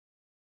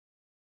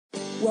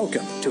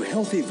Welcome to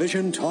Healthy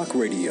Vision Talk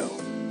Radio,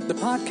 the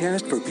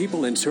podcast for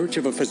people in search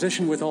of a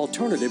physician with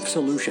alternative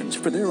solutions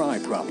for their eye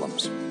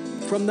problems.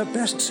 From the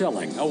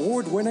best-selling,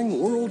 award-winning,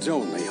 world's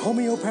only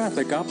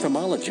homeopathic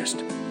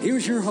ophthalmologist,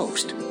 here's your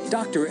host,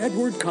 Dr.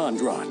 Edward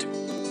Kondrot.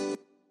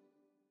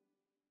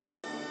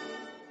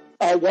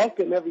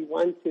 Welcome,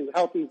 everyone, to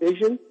Healthy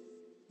Vision.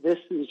 This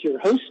is your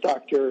host,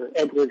 Dr.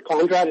 Edward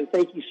Kondrot, and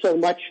thank you so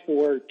much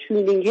for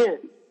tuning in.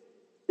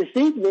 This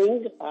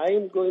evening, I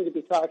am going to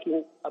be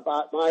talking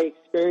about my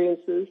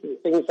experiences and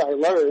things I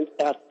learned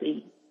at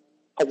the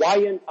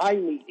Hawaiian Eye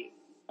Meeting.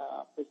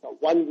 It's a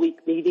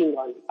one-week meeting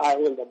on the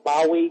island of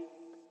Maui.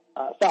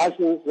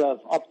 Thousands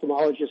of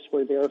ophthalmologists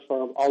were there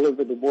from all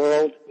over the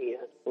world, and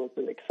it was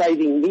an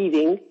exciting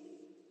meeting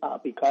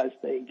because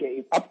they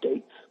gave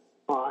updates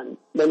on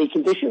many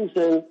conditions.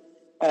 And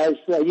as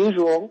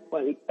usual,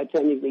 when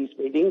attending these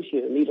meetings,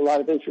 you meet a lot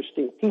of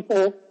interesting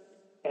people,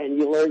 and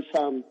you learn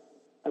some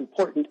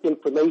important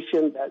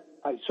information that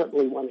I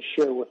certainly want to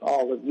share with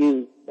all of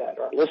you that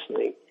are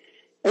listening.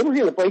 And we're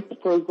going to break the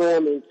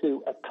program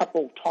into a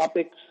couple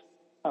topics.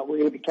 We're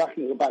going to be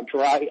talking about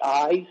dry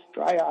eyes.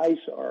 Dry eyes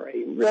are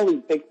a really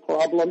big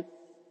problem,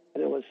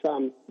 and there was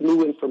some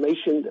new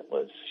information that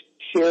was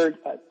shared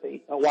at the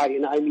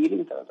Hawaiian Eye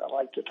Meeting that I'd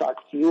like to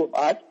talk to you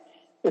about.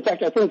 In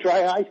fact, I think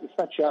dry eyes is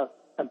such a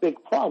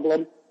big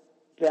problem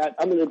that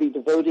I'm going to be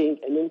devoting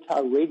an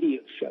entire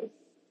radio show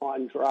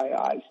on dry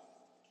eyes.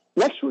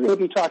 Next, we're going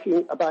to be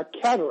talking about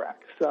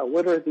cataracts.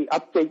 What are the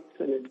updates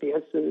and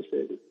advances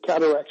in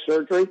cataract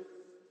surgery,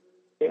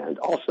 and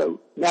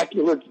also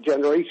macular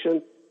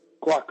degeneration,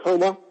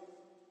 glaucoma.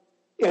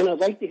 And I'd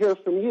like to hear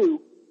from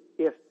you.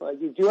 If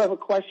you do have a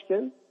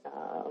question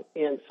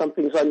and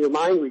something's on your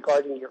mind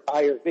regarding your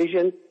eye or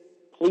vision,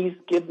 please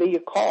give me a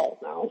call.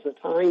 Now's the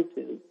time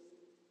to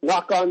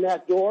knock on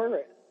that door,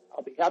 and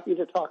I'll be happy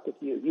to talk with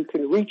you. You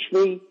can reach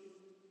me.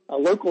 A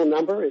local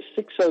number is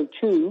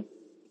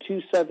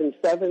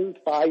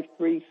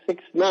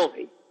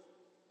 602-277-5369.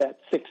 That's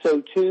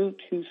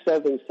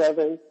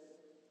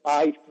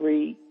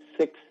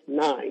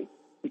 602-277-5369.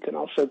 You can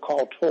also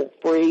call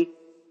toll-free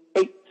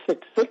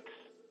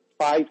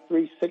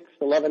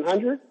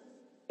 866-536-1100,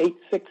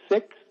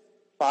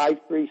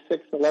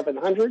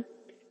 866-536-1100.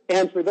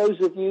 And for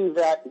those of you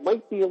that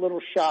might be a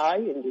little shy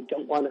and you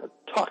don't want to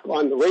talk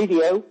on the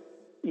radio,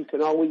 you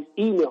can always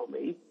email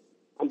me.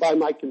 I'm by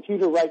my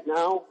computer right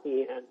now,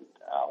 and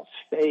I'll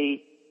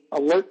stay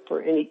alert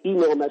for any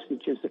email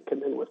messages that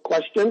come in with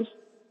questions.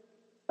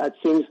 It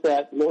seems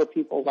that more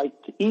people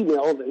like to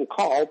email than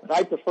call, but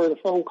I prefer the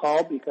phone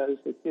call because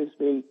it gives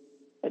me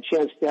a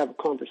chance to have a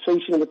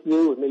conversation with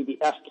you and maybe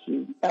ask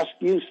you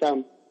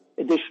some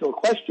additional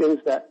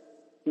questions that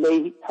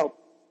may help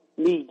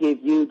me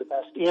give you the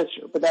best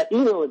answer. But that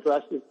email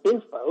address is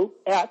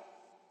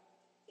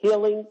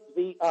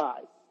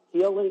info@healingvi.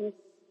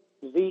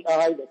 Healingvi,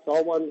 that's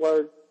all one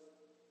word,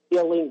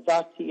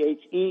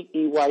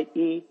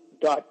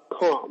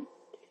 healing.com.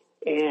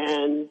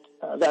 And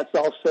that's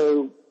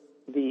also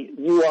the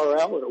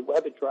URL or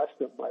web address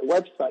of my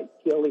website,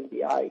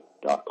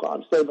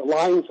 healingvi.com. So the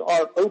lines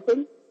are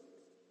open,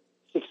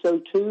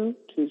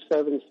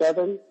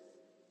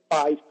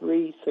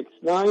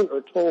 602-277-5369,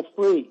 or toll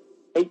free,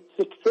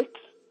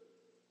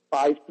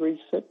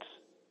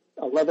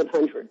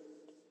 866-536-1100.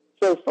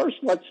 So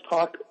first, let's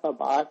talk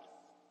about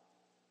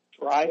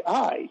dry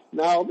eyes.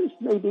 Now, this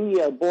may be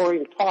a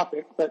boring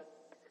topic, but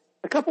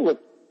a couple of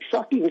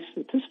shocking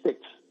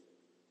statistics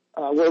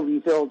were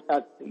revealed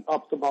at the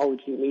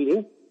ophthalmology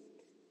meeting.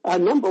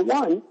 Number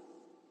one,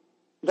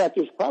 that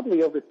there's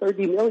probably over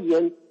 30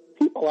 million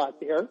people out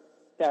there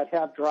that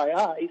have dry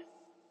eyes,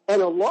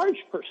 and a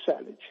large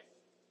percentage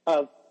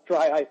of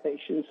dry eye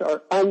patients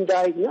are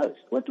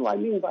undiagnosed. What do I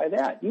mean by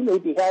that? You may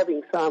be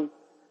having some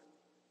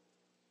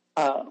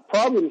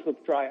problems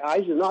with dry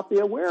eyes and not be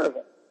aware of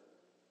it.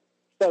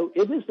 So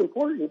it is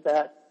important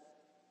that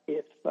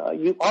if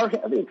you are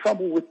having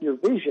trouble with your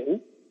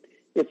vision,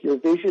 if your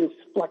vision's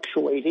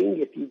fluctuating,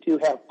 if you do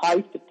have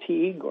eye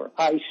fatigue or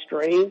eye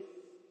strain,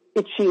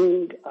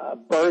 itching,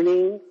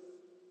 burning,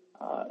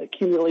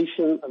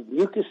 accumulation of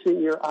mucus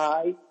in your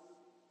eye,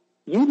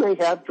 you may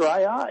have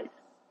dry eyes.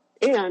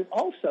 And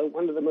also,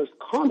 one of the most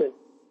common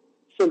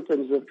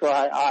symptoms of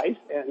dry eyes,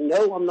 and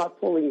no, I'm not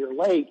pulling your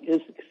leg,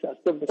 is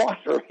excessive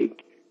watering.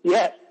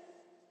 Yes.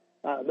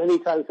 Many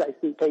times I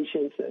see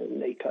patients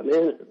and they come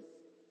in and,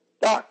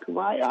 "Doc,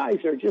 my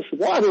eyes are just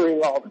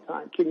watering all the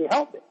time. Can you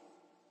help me?"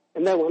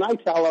 And then when I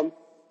tell them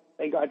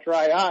they got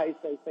dry eyes,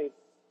 they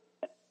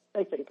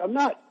think I'm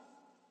nuts.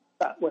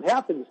 What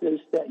happens is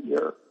that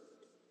your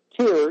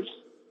tears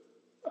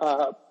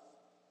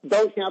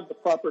don't have the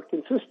proper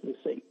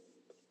consistency.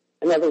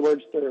 In other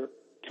words, they're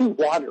too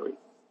watery.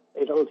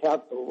 They don't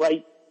have the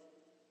right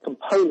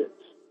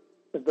components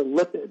of the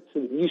lipids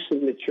and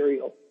mucin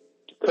material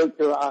to coat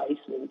your eyes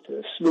and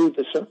to smooth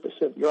the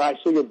surface of your eyes.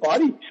 So your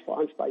body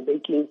responds by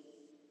making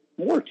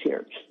more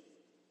tears.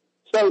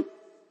 So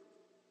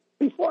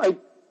before I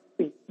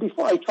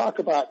talk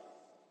about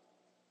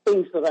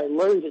things that I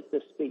learned at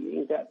this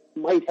meeting that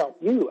might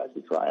help you as a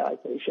dry eye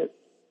patient,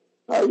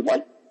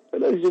 For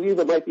those of you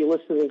that might be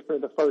listening for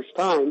the first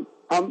time,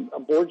 I'm a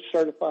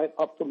board-certified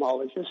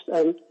ophthalmologist,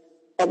 and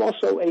I'm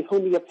also a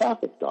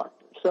homeopathic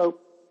doctor. So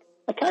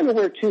I kind of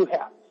wear two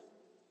hats.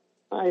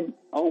 I'm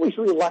always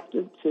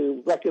reluctant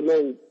to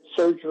recommend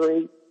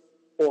surgery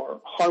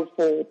or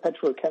harmful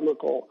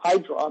petrochemical eye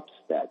drops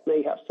that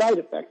may have side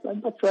effects.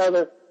 I'd much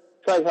rather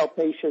try to help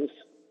patients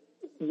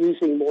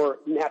using more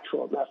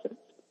natural methods.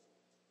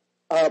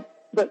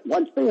 But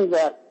one thing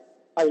that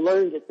I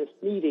learned at this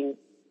meeting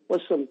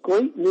was some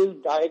great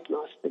new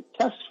diagnostic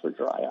tests for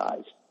dry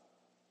eyes,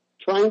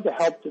 trying to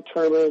help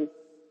determine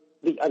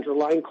the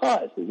underlying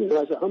cause. You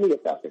know, as a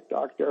homeopathic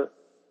doctor,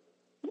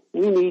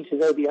 we need to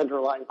know the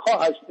underlying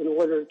cause in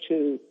order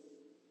to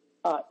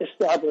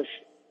establish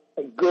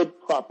a good,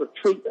 proper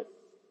treatment.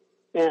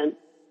 And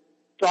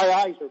dry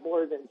eyes are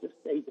more than just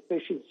a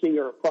deficiency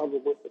or a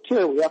problem with the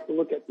tear. We have to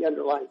look at the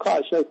underlying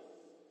cause. So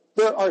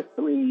there are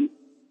three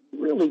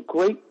really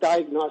great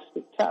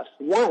diagnostic tests.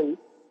 One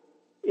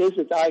is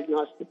a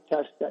diagnostic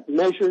test that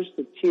measures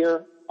the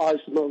tear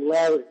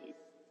osmolarity.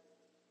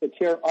 The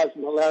tear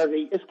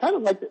osmolarity is kind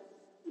of like,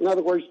 in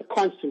other words, the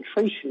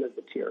concentration of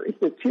the tear. If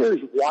the tear is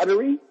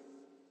watery,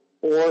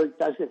 or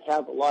does it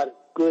have a lot of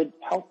good,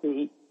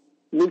 healthy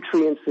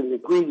nutrients and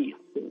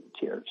ingredients in the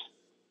tears?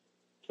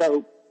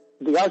 So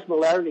the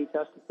osmolarity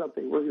test is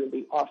something we're going to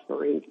be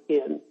offering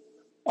in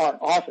our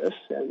office.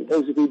 And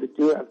those of you that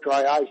do have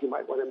dry eyes, you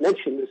might want to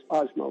mention this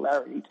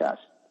osmolarity test.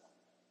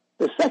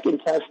 The second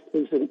test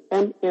is an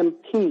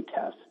MMP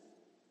test.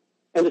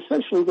 And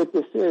essentially what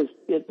this is,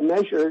 it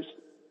measures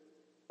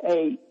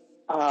a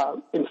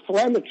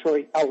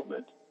inflammatory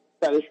element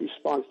that is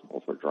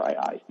responsible for dry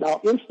eyes.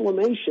 Now,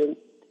 inflammation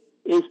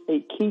is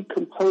a key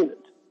component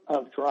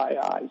of dry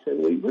eyes,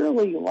 and we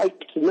really like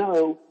to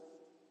know,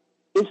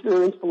 is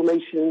there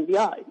inflammation in the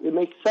eye? It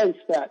makes sense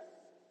that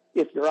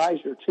if your eyes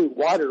are too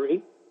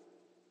watery,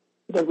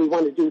 then we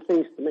want to do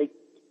things to make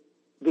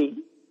the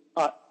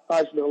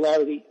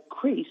osmolarity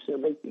increase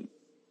and make the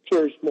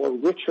tears more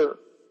richer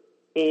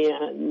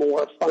and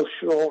more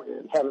functional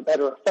and have a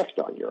better effect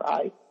on your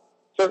eye.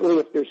 Certainly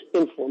if there's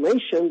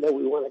inflammation, then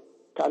we want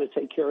to kind of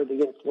take care of the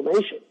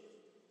inflammation.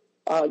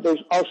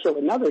 There's also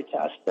another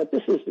test, but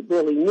this is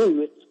really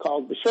new. It's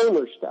called the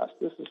Schirmer's test.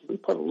 We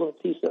put a little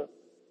piece of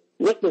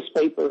litmus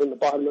paper in the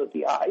bottom of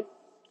the eye,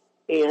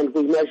 and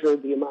we measure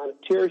the amount of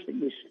tears that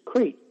you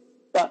secrete.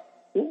 But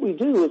what we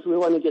do is we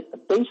want to get the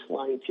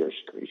baseline tear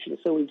secretion,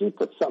 so we do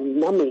put some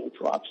numbing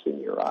drops in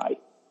your eye,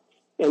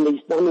 and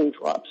these numbing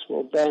drops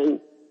will then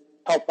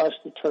help us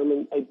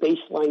determine a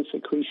baseline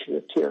secretion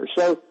of tears.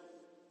 So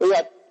we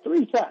got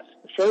three tests: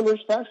 the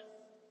Schirmer's test,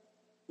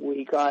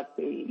 we got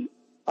the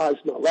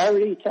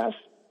osmolarity test,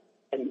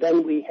 and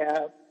then we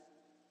have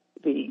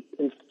the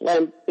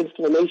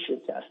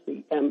inflammation test,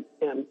 the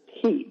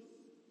MMP.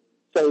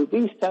 So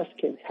these tests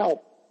can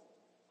help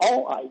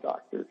all eye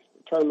doctors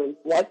determine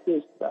what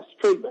is the best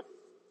treatment.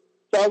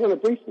 So I want to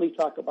briefly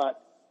talk about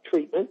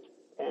treatment,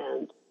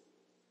 and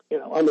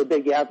I'm a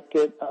big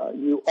advocate.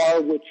 You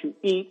are what you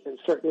eat, and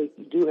certainly if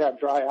you do have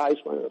dry eyes,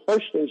 one of the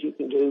first things you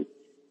can do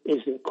is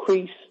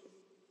increase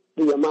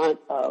the amount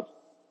of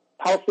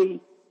healthy,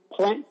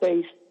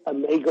 plant-based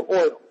omega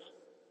oils.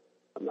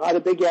 I'm not a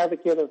big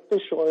advocate of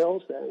fish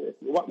oils, and if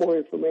you want more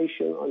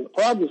information on the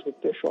problems with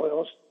fish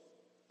oils,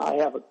 I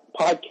have a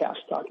podcast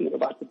talking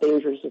about the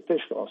dangers of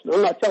fish oils. Now,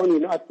 I'm not telling you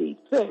not to eat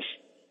fish.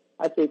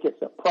 I think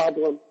it's a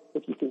problem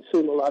if you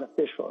consume a lot of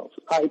fish oils.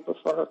 I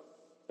prefer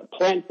the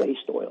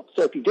plant-based oil.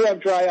 So if you do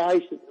have dry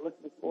eyes and you're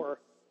looking for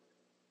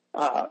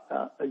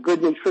a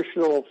good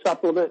nutritional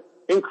supplement,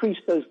 increase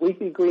those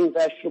leafy green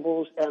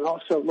vegetables, and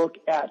also look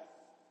at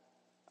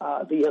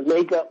the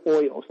omega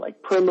oils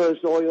like primrose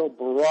oil,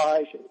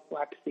 borage, and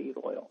flaxseed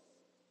oil.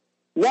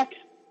 Next,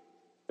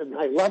 and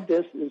I love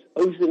this, is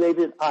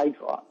ozonated eye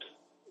drops.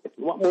 If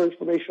you want more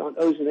information on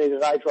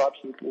ozonated eye drops,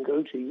 you can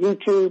go to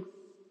YouTube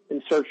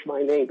and search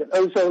my name. But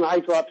ozone eye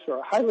drops are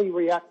a highly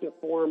reactive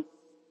form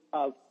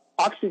of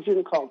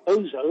oxygen called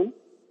ozone,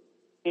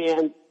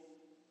 and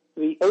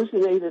the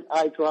ozonated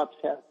eye drops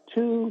have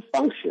two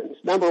functions.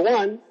 Number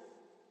one,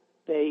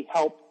 they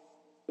help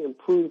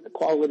improve the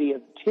quality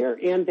of the tear,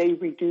 and they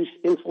reduce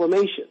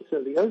inflammation.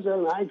 So the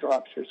ozone eye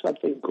drops are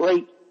something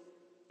great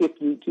if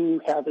you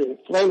do have an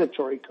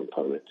inflammatory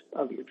component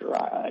of your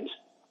dry eyes.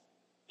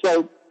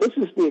 So this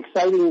is the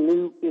exciting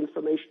new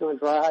information on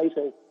dry eyes,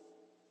 and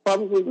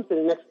probably within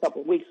the next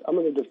couple of weeks, I'm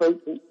going to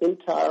devote an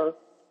entire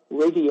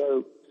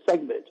radio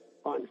segment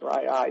on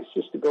dry eyes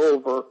just to go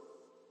over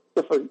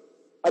different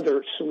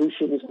other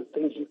solutions and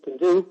things you can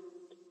do.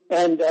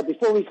 And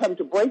before we come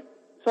to break,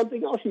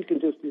 something else you can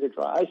do for your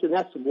dry eyes, and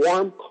that's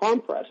warm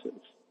compresses.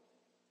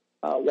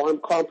 Warm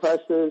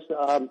compresses,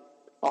 a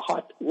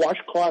hot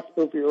washcloth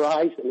over your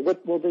eyes. And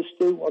what will this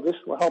do? Well, this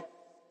will help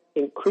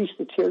increase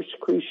the tear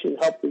secretion,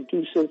 help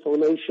reduce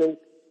inflammation,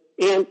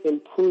 and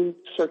improve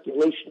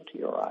circulation to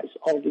your eyes.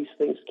 All these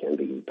things can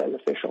be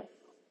beneficial.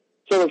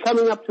 So we're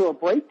coming up to a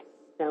break,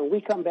 and when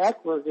we come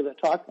back, we're going to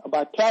talk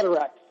about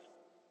cataracts.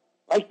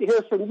 I'd like to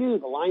hear from you.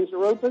 The lines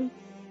are open.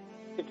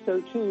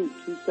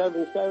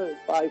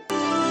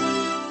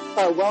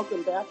 602-277-5.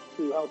 Welcome back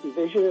to Healthy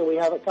Vision, and we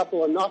have a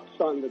couple of knocks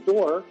on the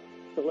door,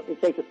 so let me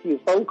take a few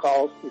phone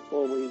calls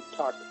before we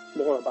talk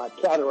more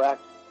about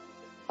cataracts.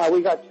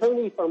 We got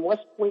Tony from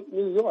West Point,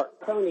 New York.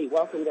 Tony,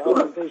 welcome to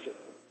Healthy Vision.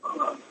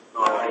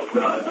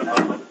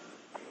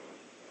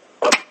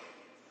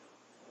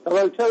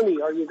 Hello,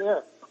 Tony, are you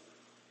there?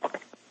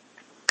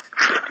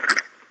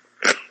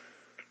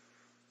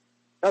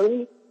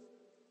 Tony?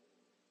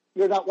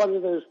 You're not one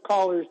of those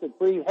callers that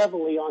breathe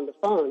heavily on the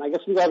phone. I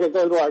guess we got to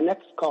go to our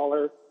next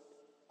caller.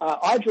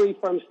 Audrey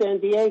from San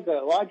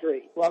Diego.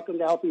 Audrey, welcome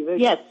to Healthy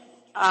Vision. Yes.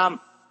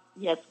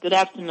 Yes, good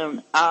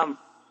afternoon.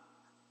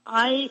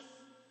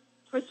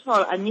 First of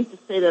all, I need to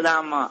say that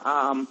I'm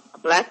a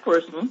black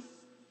person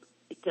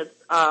because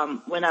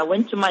when I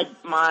went to my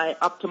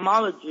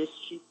ophthalmologist,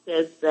 she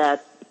says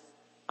that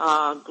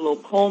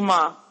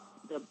glaucoma,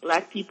 the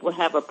black people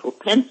have a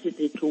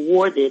propensity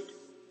toward it,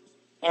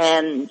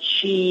 and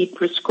she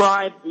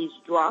prescribed these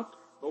drops.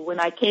 But when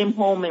I came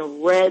home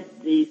and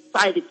read the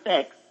side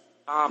effects,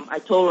 I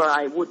told her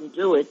I wouldn't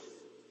do it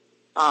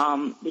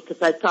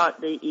because I thought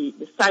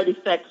the side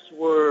effects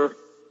were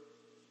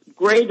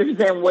greater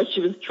than what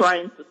she was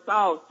trying to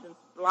solve, since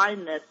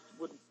blindness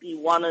would be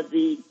one of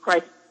the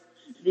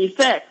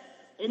effects.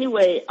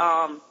 Anyway,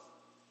 I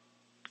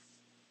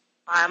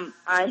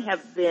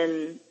have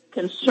been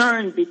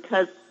concerned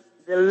because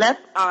the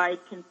left eye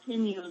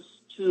continues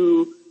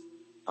to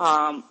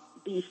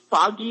be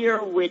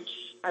foggier, which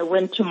I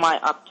went to my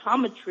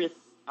optometrist,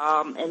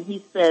 and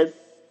he says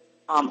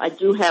I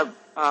do have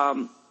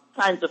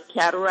signs of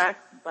cataract,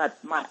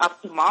 but my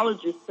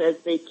ophthalmologist says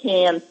they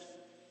can't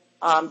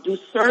do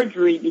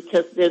surgery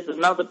because there's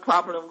another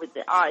problem with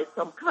the eye.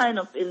 So I'm kind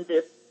of in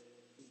this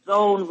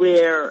zone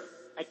where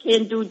I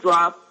can't do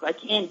drops, I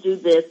can't do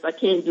this, I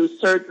can't do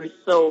surgery.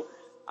 So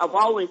I've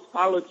always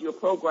followed your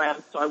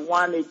program, so I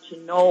wanted to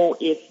know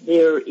if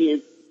there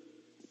is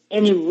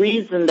any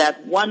reason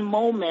that one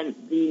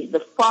moment the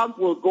fog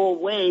will go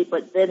away,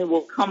 but then it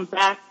will come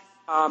back,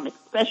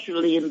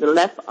 especially in the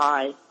left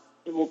eye,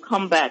 it will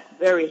come back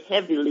very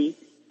heavily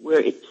where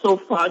it's so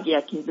foggy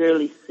I can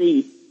barely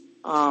see.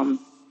 And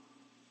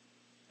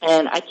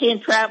I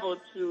can't travel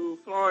to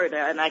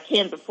Florida, and I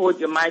can't afford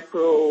your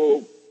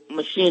micro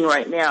machine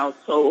right now,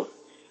 so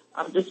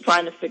I'm just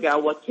trying to figure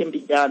out what can be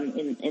done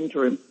in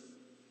interim.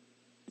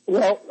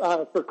 Well,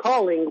 for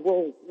calling,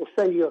 we'll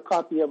send you a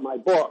copy of my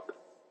book,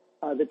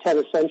 The 10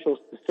 Essentials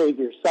to Save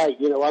Your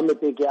Sight. You know, I'm a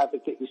big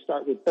advocate. You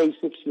start with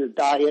basics, your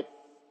diet.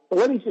 But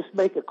let me just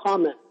make a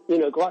comment. You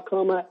know,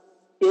 glaucoma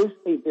is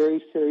a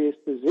very serious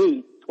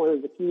disease. It's one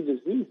of the few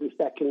diseases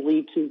that can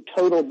lead to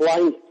total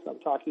blindness. I'm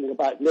talking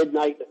about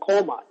midnight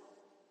glaucoma.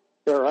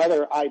 There are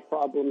other eye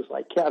problems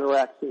like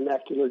cataracts and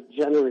macular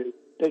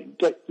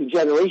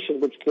degeneration,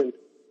 which can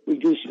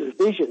reduce your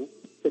vision,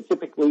 but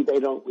typically they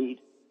don't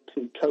lead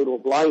to total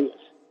blindness.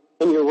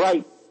 And you're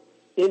right,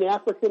 in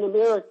African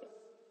Americans,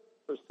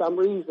 for some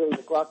reason,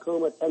 the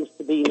glaucoma tends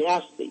to be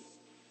nasty.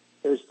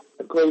 There's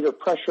a greater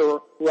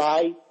pressure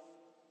rise,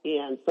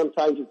 and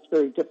sometimes it's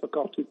very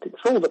difficult to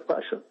control the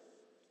pressure.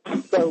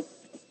 So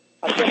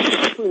I guess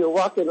it's between a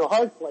rock and a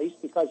hard place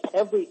because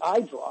every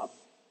eye drop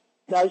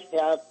does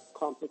have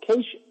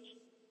complications.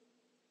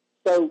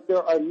 So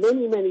there are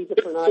many, many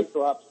different eye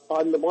drops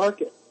on the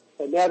market.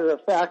 As a matter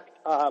of fact,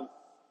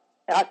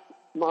 at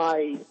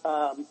my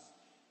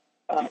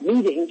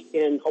meeting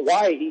in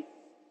Hawaii,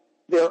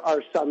 there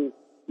are some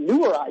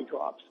newer eye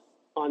drops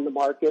on the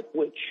market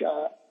which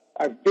are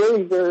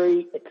very,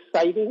 very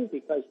exciting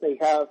because they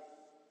have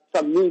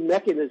some new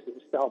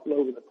mechanisms to help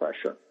lower the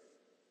pressure.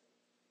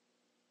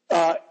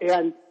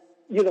 And,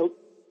 you know,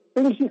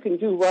 things you can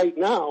do right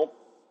now,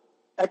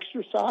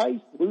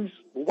 exercise, lose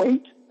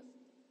weight,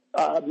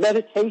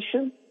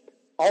 meditation,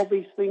 all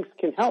these things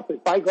can help.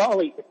 And by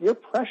golly, if your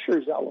pressure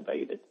is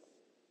elevated,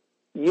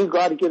 you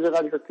got to get it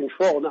under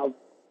control. Now,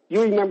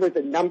 you remember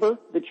the number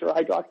that your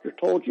eye doctor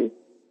told you?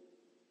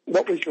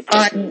 What was your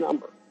pressure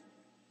number?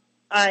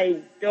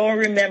 I don't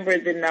remember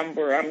the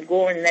number. I'm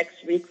going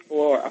next week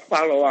for a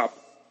follow-up.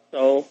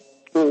 So.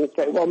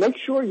 Okay. Well, make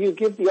sure you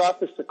give the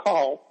office a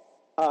call.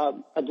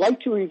 I'd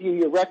like to review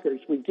your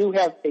records. We do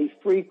have a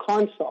free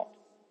consult.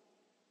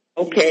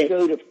 Okay. You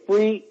can go to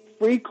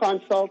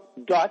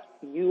freeconsult.us.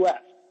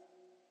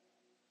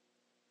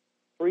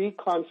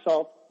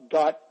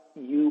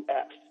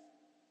 freeconsult.us.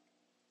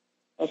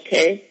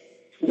 Okay.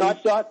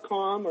 Not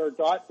 .com or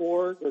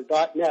 .org or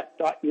 .net,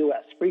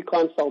 .us.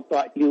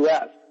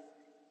 freeconsult.us.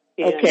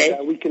 And okay.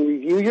 We can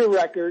review your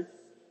records,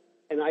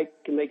 and I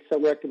can make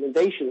some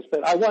recommendations.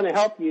 But I want to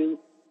help you.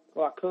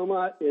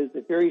 Glaucoma is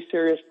a very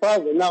serious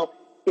problem. Now,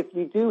 if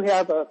you do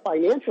have a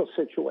financial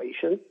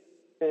situation,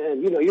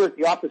 and, you know, you're at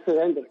the opposite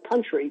end of the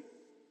country,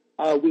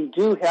 we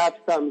do have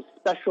some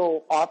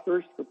special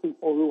offers for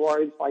people who are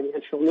in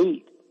financial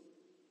need.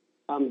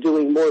 I'm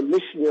doing more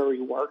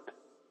missionary work,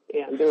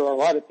 and there are a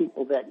lot of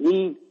people that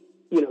need,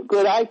 you know,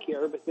 good eye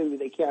care, but maybe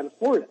they can't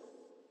afford it.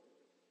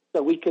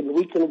 So we can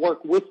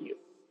work with you.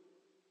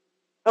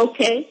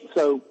 Okay.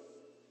 So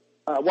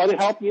I want to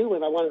help you,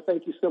 and I want to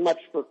thank you so much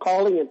for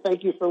calling, and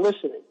thank you for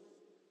listening.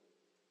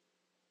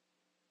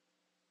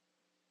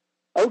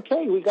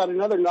 Okay, we got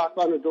another knock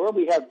on the door.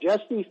 We have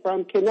Jesse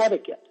from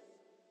Connecticut.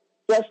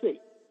 Jesse.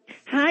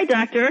 Hi,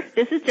 doctor.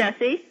 This is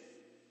Jesse.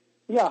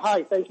 Yeah,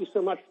 hi. Thank you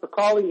so much for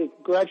calling, and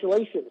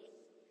congratulations.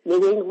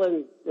 New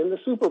England in the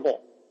Super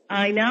Bowl.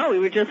 I know. We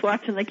were just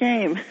watching the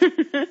game.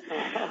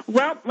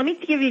 Well, let me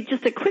give you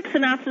just a quick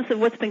synopsis of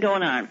what's been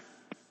going on.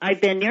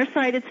 I've been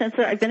nearsighted since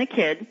I've been a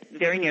kid,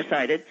 very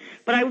nearsighted,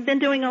 but I've been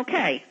doing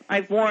okay.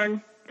 I've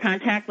worn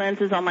contact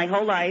lenses all my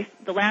whole life.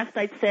 The last,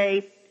 I'd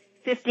say,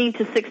 15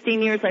 to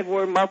 16 years, I've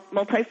worn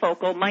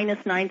multifocal,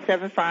 minus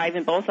 975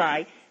 in both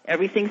eye.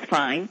 Everything's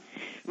fine.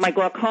 My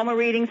glaucoma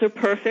readings are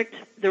perfect.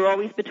 They're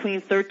always between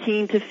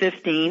 13 to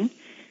 15.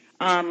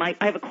 I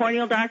have a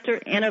corneal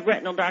doctor and a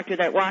retinal doctor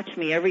that watch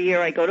me. Every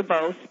year I go to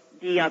both.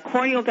 The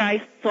corneal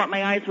guy thought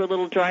my eyes were a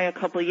little dry a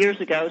couple of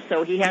years ago,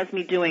 so he has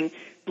me doing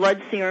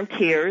blood serum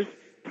tears.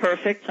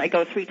 Perfect. I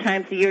go 3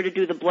 times a year to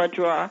do the blood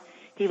draw.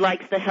 He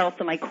likes the health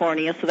of my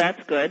cornea, so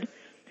that's good.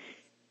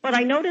 But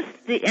I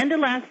noticed the end of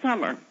last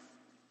summer,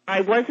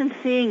 I wasn't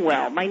seeing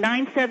well. My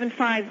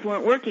 975s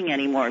weren't working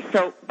anymore.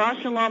 So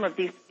Bausch & Lomb of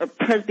these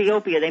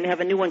presbyopia, they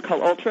have a new one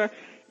called Ultra.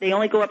 They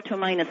only go up to a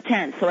minus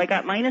 10. So I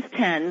got minus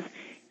 10s.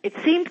 It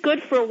seemed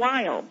good for a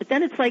while, but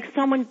then it's like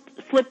someone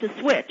flipped a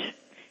switch.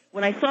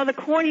 When I saw the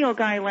corneal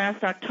guy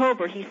last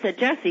October, he said,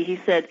 Jesse, he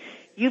said,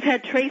 you've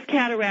had trace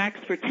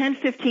cataracts for 10,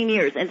 15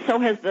 years, and so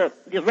has the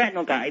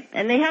retinal guy,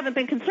 and they haven't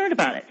been concerned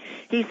about it.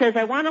 He says,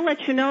 I want to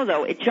let you know,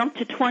 though, it jumped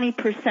to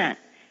 20%.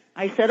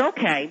 I said,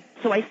 okay.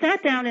 So I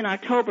sat down in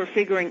October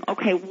figuring,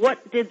 okay,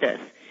 what did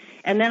this?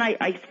 And then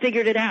I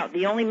figured it out.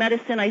 The only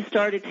medicine I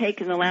started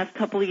taking the last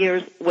couple of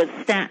years was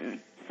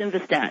statin,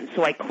 Simvastatin,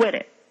 so I quit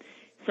it.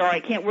 So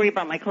I can't worry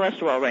about my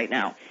cholesterol right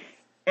now.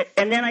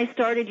 And then I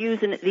started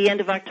using, at the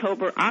end of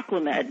October,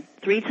 Aquamed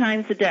 3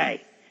 times a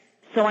day.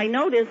 So I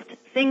noticed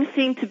things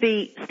seem to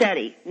be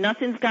steady.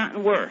 Nothing's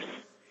gotten worse.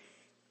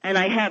 And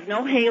I have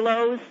no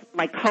halos.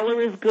 My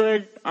color is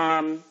good.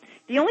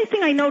 The only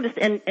thing I noticed,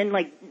 and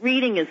like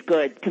reading is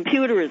good,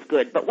 computer is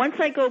good, but once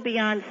I go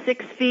beyond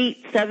 6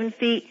 feet, 7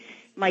 feet,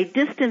 my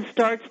distance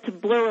starts to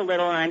blur a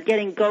little, and I'm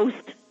getting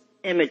ghost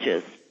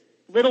images,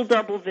 little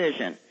double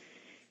vision.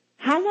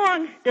 How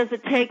long does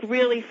it take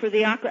really for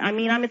the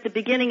I'm at the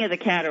beginning of the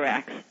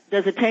cataracts.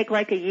 Does it take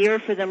like a year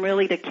for them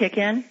really to kick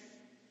in?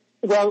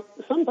 Well,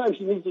 sometimes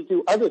you need to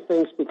do other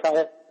things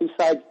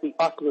besides the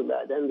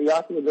Aquamed. And the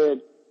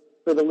Aquamed,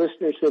 for the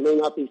listeners who may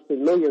not be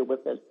familiar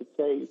with it,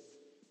 it's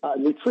a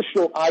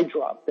nutritional eye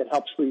drop that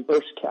helps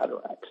reverse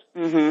cataracts.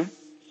 Mm-hmm.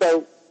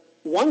 So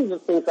one of the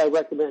things I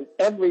recommend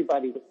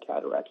everybody with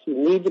cataracts, you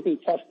need to be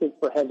tested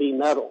for heavy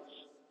metals.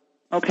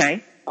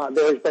 Okay.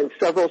 There has been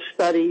several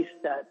studies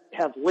that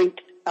have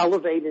linked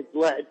elevated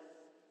lead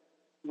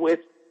with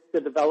the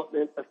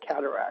development of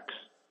cataracts.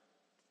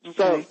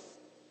 Okay.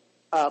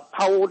 So,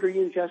 how old are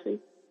you, Jesse?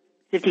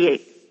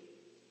 58.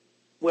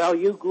 Well,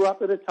 you grew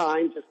up at a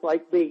time, just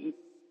like me,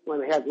 when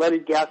they had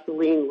leaded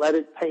gasoline,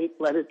 leaded paint,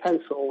 leaded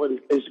pencil,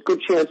 and there's a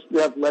good chance you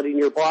have lead in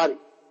your body.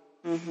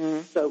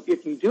 Mm-hmm. So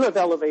if you do have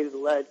elevated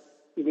lead,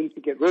 you need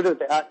to get rid of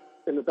that,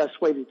 and the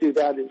best way to do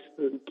that is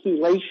through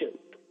chelation.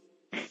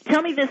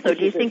 Tell me this, though.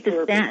 Do you think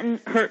the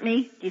statin hurt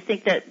me? Do you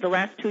think that the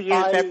last 2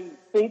 years... I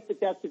think that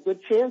that's a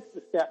good chance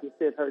the statins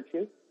did hurt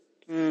you.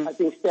 Mm. I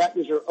think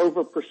statins are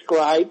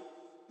overprescribed,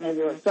 and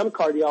there are some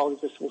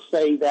cardiologists who will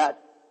say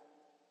that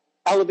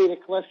elevated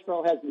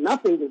cholesterol has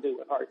nothing to do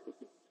with heart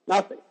disease.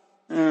 Nothing.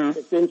 Mm.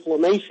 It's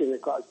inflammation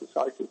that causes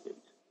heart disease.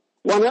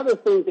 One other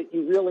thing that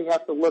you really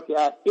have to look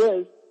at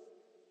is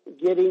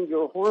getting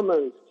your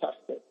hormones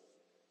tested.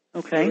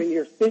 Okay. You're in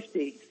your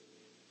 50s,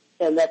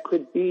 and that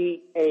could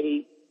be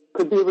a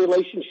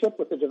relationship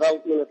with the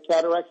development of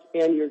cataracts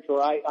and your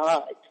dry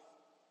eyes.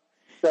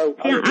 So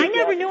yeah, I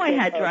never knew I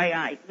had dry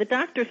eye. The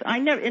doctors, I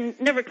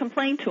never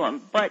complained to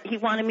him, but he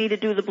wanted me to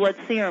do the blood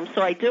serum,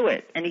 so I do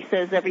it. And he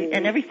says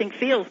and everything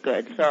feels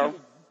good. So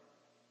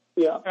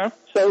yeah. Huh?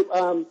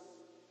 So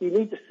you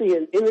need to see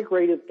an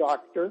integrative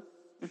doctor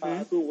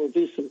who will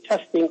do some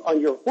testing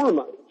on your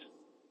hormones.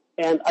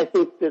 And I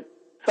think that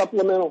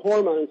supplemental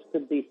hormones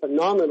could be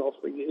phenomenal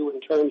for you in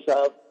terms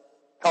of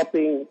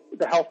helping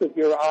the health of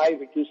your eye,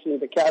 reducing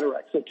the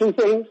cataracts. So 2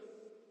 things: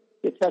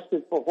 get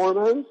tested for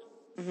hormones,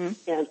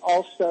 and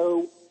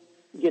also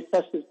get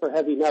tested for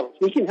heavy metals.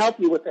 We can help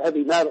you with the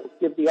heavy metals.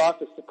 Give the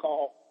office a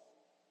call.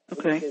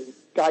 Okay. And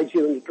guide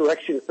you in the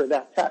direction for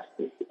that test.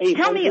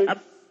 Tell me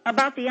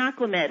about the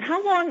Aquamed.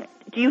 How long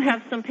do you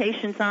have some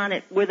patients on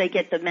it where they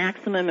get the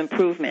maximum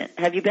improvement?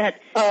 Have you had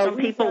some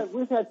people?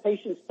 We've had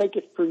patients take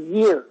it for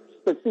years.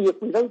 But see, if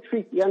we don't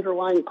treat the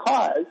underlying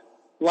cause,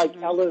 like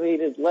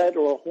elevated lead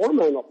or a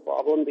hormonal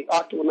problem, the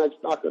Aquamed's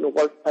not going to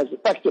work as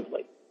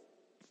effectively.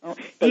 Oh.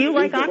 Do you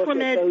like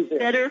Aquamed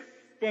better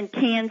than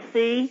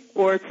Can-C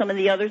or some of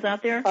the others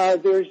out there?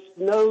 There's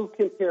no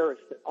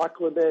comparison.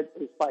 Aquamed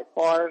is by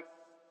far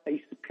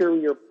a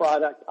superior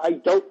product. I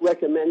don't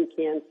recommend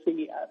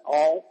Can-C at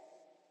all.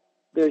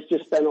 There's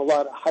just been a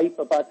lot of hype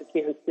about the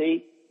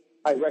Can-C.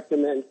 I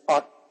recommend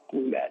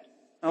Aquamed.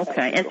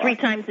 Okay, and 3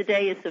 times a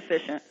day is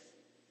sufficient?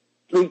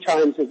 3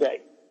 times a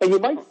day. And you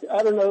might,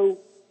 I don't know,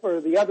 for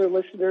the other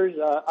listeners,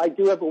 I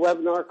do have a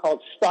webinar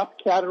called Stop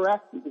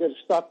Cataract. You can go to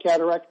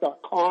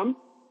stopcataract.com,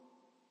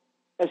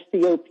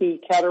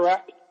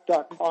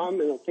 stopcataract.com,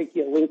 and it'll take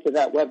you a link to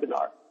that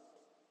webinar.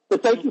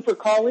 But thank you for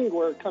calling.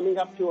 We're coming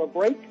up to a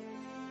break.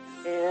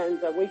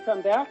 And when we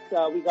come back,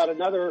 we got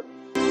another...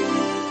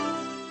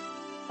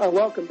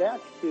 welcome back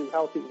to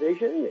Healthy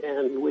Vision,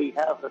 and we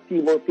have a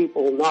few more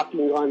people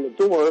knocking on the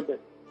door. But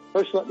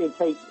first, let me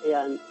take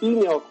an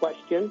email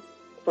question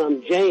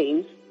from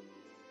James.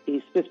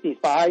 He's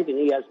 55, and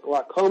he has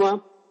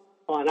glaucoma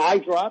on eye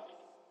drops.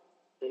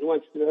 And he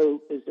wants to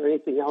know, is there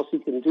anything else he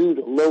can do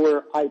to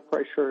lower eye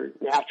pressure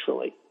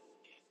naturally?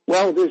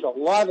 Well, there's a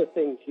lot of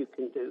things you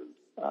can do,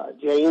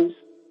 James.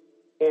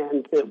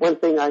 And one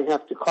thing I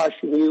have to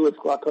caution you is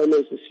glaucoma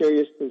is a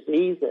serious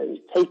disease, and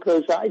take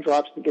those eye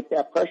drops to get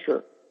that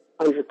pressure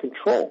under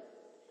control.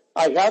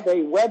 I have a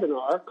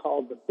webinar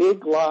called The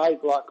Big Lie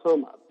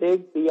Glaucoma,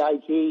 big,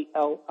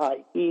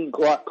 B-I-G-L-I-E,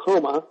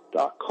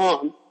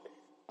 glaucoma.com.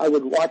 I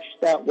would watch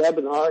that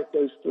webinar. It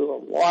goes through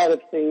a lot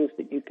of things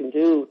that you can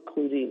do,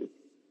 including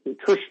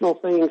nutritional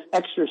things,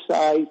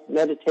 exercise,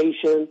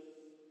 meditation.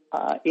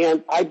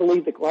 And I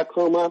believe that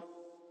glaucoma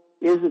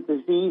is a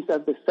disease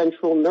of the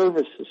central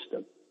nervous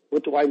system.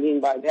 What do I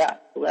mean by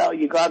that? Well,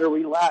 you got to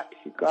relax.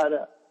 You got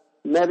to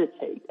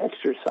meditate,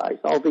 exercise.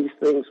 All these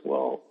things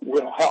will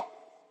help.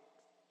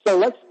 So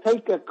let's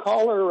take a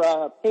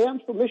caller, Pam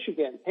from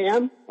Michigan.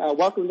 Pam,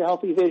 welcome to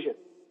Healthy Vision.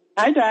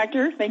 Hi,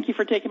 doctor. Thank you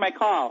for taking my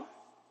call.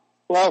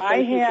 Well,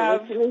 thank you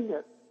for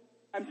listening.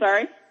 I'm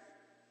sorry?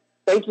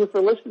 Thank you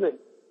for listening.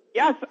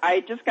 Yes,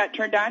 I just got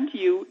turned on to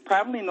you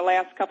probably in the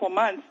last couple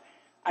months.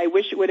 I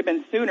wish it would have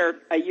been sooner.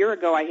 A year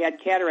ago, I had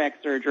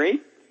cataract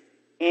surgery,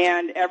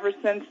 and ever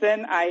since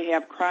then, I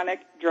have chronic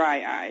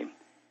dry eye.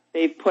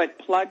 They've put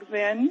plugs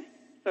in,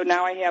 so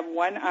now I have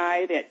one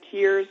eye that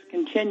tears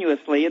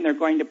continuously, and they're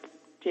going to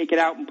take it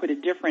out and put a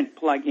different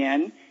plug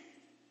in.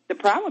 The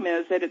problem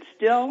is that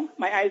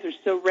my eyes are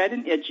still red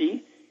and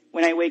itchy.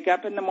 When I wake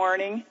up in the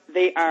morning,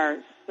 they are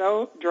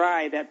so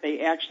dry that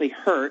they actually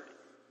hurt.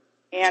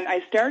 And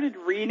I started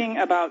reading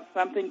about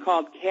something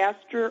called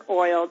castor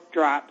oil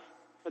drops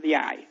for the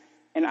eye.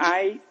 And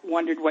I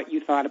wondered what you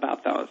thought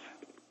about those.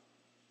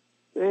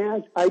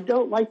 And I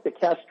don't like the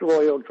castor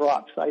oil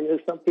drops. I know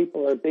some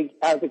people are big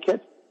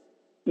advocates.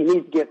 You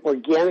need to get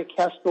organic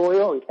castor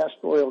oil, and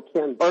castor oil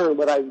can burn.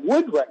 What I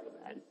would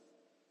recommend,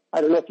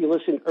 I don't know if you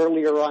listened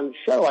earlier on the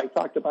show, I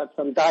talked about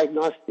some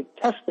diagnostic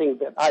testing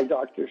that eye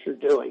doctors are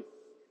doing.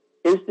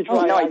 Is the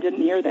dry eye I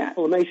didn't hear that.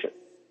 Inflammation?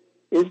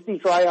 Is the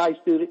dry eyes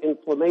due to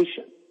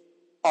inflammation?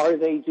 Are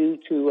they due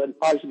to an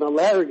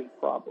osmolarity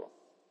problem?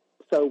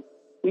 So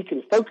we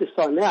can focus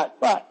on that.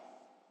 But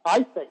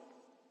I think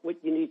what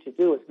you need to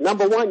do is,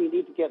 number one, you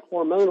need to get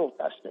hormonal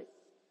testing.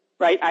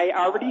 Right. I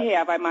already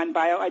have. I'm on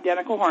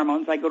bioidentical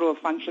hormones. I go to a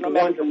functional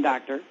medicine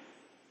doctor.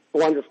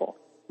 Wonderful.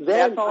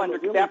 That's all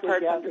that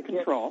part's under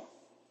control.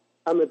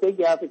 I'm a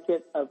big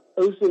advocate of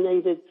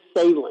ozonated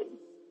saline.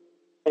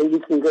 And you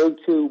can go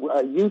to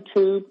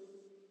YouTube,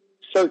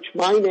 search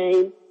my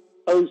name,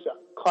 Ozone,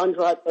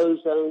 Condrat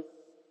Ozone,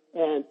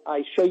 and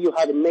I show you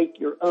how to make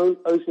your own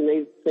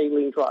ozonated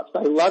saline drops.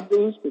 I love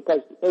these because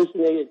the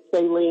ozonated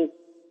saline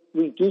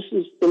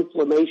reduces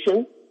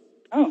inflammation.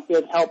 Oh.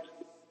 It helps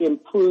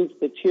improve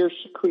the tear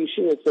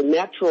secretion. It's a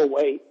natural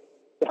way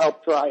to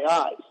help dry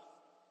eyes.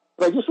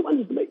 But I just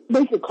wanted to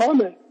make a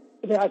comment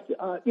that,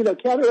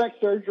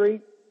 cataract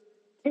surgery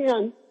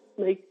can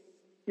make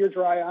your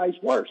dry eyes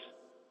worse.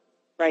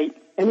 Right.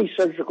 Any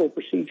surgical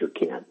procedure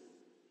can.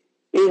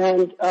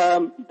 And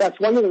that's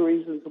one of the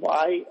reasons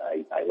why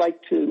I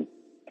like to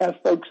have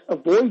folks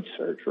avoid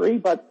surgery.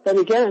 But then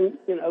again,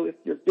 if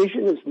your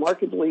vision is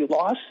markedly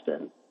lost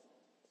and,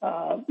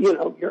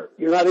 you're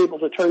not able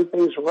to turn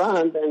things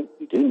around, then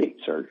you do need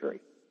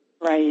surgery.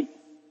 Right.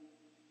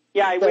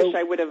 Yeah, I wish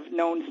I would have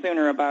known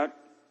sooner about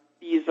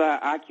these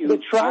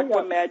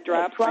Aquamed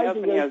drops. Try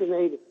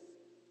the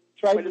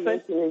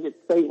ozonated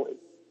saline.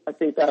 I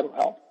think that'll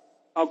help.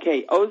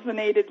 Okay,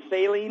 ozonated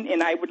saline,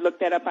 and I would look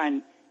that up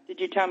on, did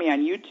you tell me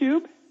on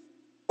YouTube?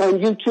 On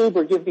YouTube,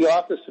 or give the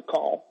office a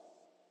call,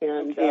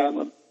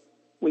 and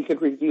we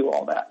could review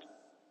all that.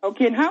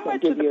 Okay, and how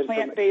much of the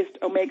plant-based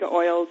omega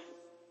oils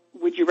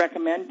would you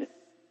recommend?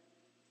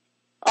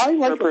 I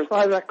like a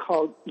product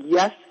called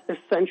Yes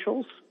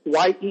Essentials,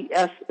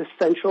 YES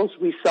Essentials.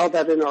 We sell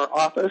that in our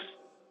office,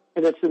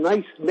 and it's a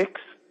nice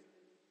mix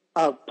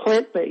of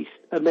plant-based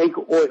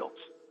omega oils.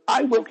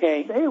 I would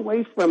stay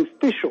away from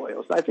fish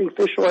oils. I think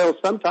fish oils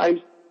sometimes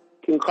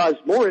can cause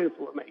more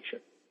inflammation.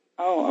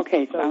 Oh,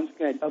 okay. So sounds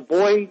good.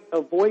 Avoid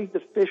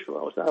the fish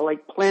oils. I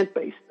like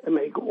plant-based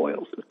omega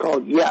oils. It's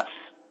called Yes.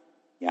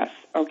 Yes.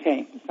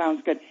 Okay.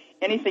 Sounds good.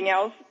 Anything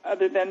else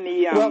other than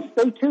the... Well,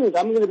 stay tuned.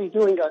 I'm going to be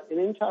doing an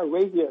entire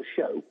radio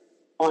show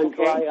on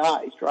dry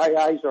eyes. Dry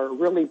eyes are a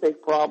really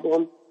big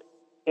problem.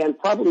 And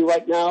probably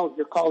right now,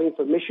 you're calling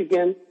from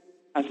Michigan.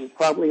 You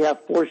probably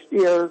have forced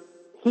air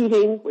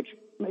heating, which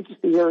makes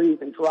the air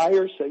even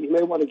drier, so you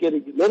may want to get a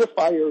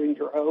humidifier in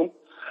your home.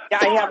 Yeah,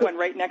 I have one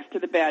right next to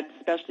the bed,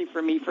 especially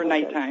for me for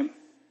nighttime.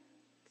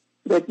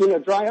 But,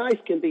 dry ice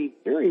can be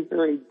very,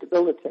 very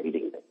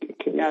debilitating. It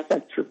can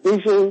affect your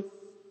vision,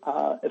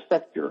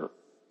 affect your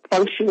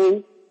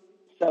functioning.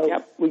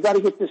 So we got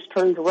to get this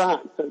turned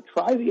around. So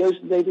try the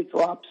ozonated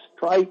drops.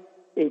 Try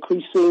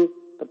increasing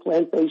the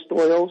plant-based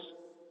oils.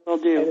 Will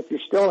do. And if you're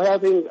still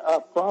having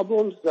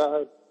problems,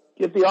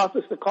 give the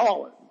office a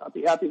call. I'll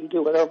be happy to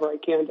do whatever I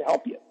can to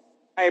help you.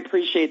 I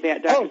appreciate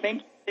that, Doctor.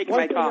 Thank you for taking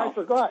my call.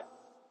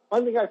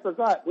 One thing I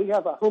forgot. We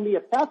have a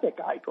homeopathic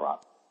eye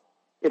drop.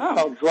 It's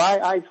called Dry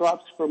Eye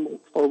Drops for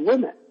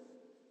women.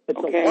 It's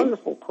a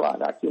wonderful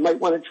product. You might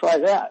want to try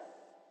that.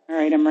 All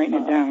right, I'm writing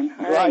it down.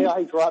 Dry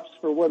Eye Drops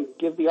for women.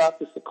 Give the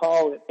office a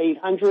call at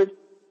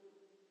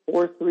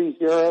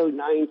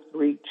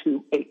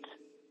 800-430-9328.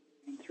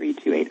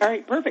 9328. All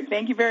right, perfect.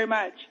 Thank you very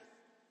much.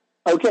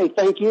 Okay,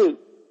 thank you.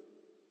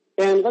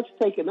 And let's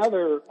take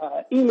another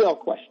email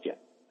question.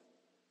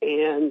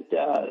 And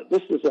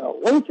this is a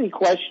lengthy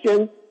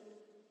question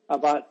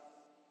about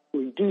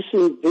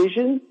reducing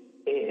vision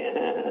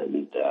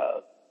and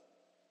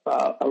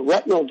a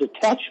retinal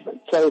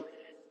detachment. So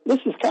this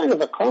is kind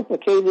of a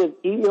complicated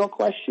email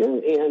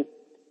question, and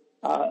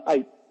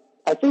I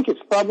think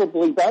it's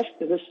probably best,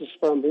 and this is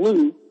from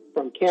Lou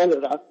from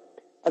Canada,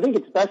 I think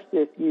it's best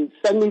if you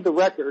send me the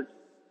records,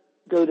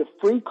 go to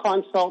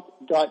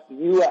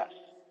freeconsult.us,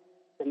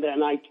 and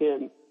then I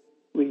can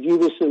review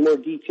this in more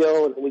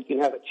detail, and we can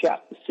have a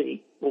chat to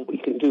see what we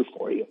can do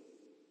for you.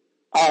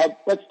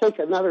 Let's take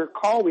another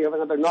call. We have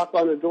another knock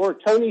on the door.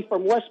 Tony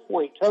from West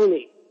Point.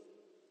 Tony,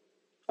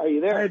 are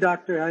you there? Hi,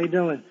 Doctor. How you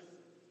doing?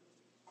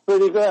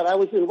 Pretty good. I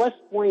was in West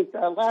Point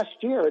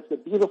last year. It's a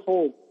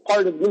beautiful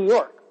part of New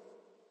York.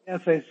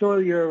 Yes, I saw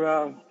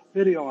your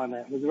video on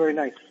that. It was very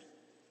nice.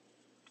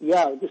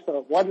 Yeah, just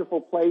a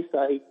wonderful place.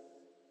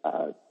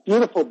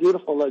 Beautiful,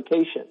 beautiful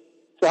location.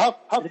 So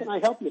how can I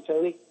help you,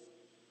 Tony?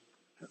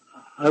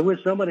 I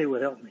wish somebody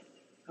would help me.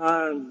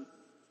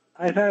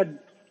 I've had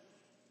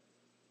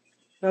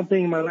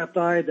something in my left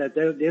eye that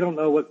they don't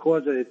know what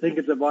caused it. They think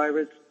it's a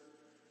virus,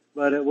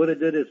 but what it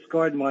did is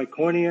scarred my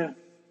cornea.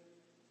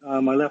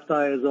 My left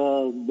eye is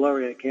all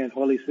blurry. I can't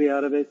hardly see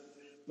out of it.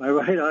 My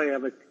right eye, I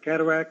have a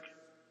cataract.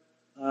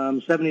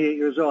 I'm 78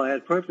 years old. I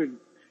had perfect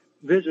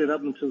vision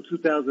up until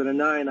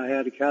 2009. I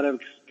had a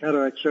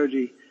cataract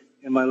surgery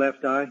in my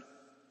left eye.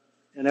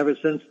 And ever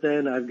since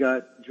then, I've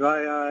got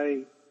dry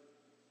eye,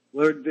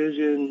 blurred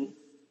vision,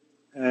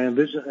 and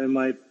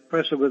my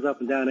pressure goes up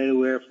and down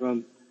anywhere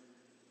from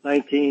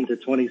 19 to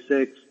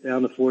 26,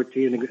 down to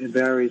 14. It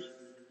varies.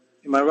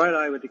 In my right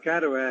eye with the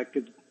cataract,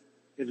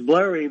 it's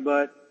blurry,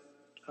 but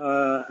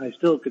I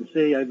still can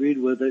see. I read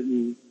with it,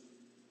 and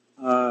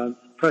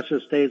pressure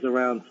stays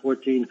around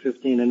 14,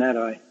 15 in that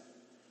eye.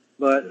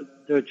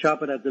 But they're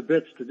chopping at the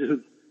bits to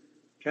do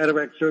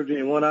cataract surgery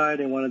in one eye.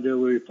 They want to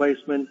do a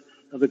replacement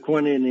of the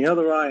cornea in the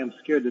other eye. I'm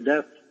scared to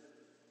death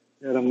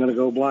that I'm going to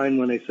go blind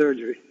when they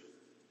surgery.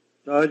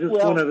 So I just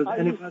wondered if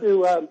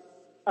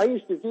I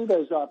used to do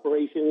those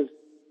operations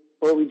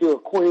where we do a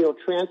corneal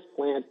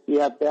transplant.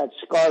 You have bad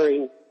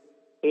scarring,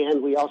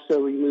 and we also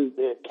remove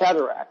the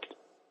cataract.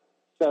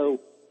 So,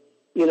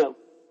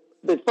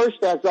 but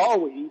first, as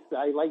always,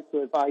 I like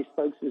to advise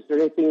folks, is there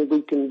anything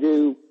we can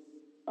do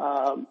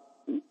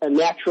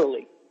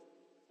naturally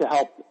to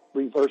help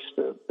reverse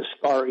the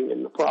scarring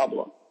and the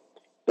problem?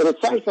 But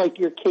it sounds like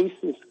your case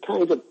is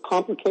kind of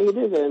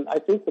complicated, and I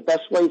think the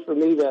best way for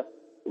me to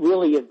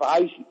really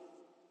advise you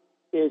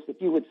is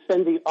if you would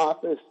send the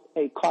office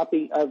a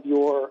copy of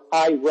your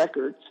eye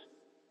records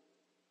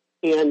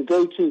and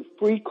go to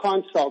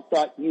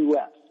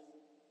freeconsult.us.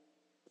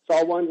 It's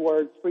all one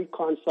word,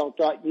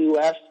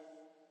 freeconsult.us.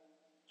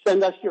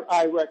 Send us your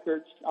eye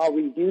records. I'll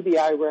review the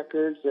eye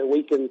records, and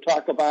we can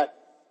talk about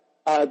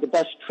the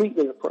best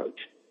treatment approach.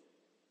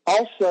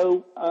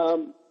 Also,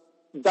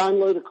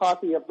 download a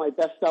copy of my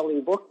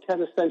best-selling book,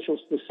 10 Essentials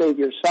to Save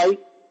Your Sight.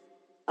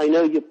 I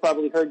know you've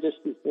probably heard this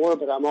before,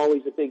 but I'm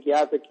always a big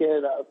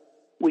advocate of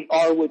we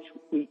are what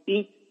we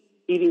eat.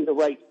 Eating the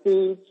right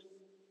foods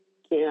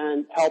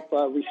can help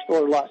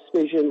restore lost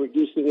vision,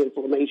 reducing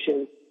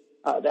inflammation,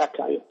 that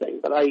kind of thing.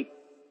 But I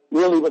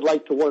really would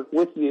like to work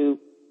with you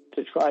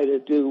to try to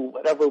do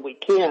whatever we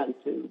can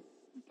to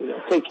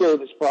take care of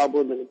this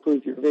problem and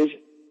improve your vision.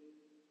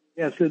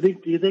 Yeah, so do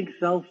you think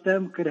cell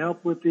stem could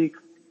help with the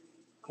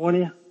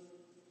cornea?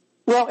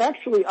 Well,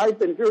 actually, I've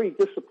been very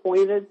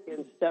disappointed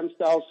in stem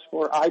cells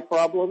for eye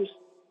problems.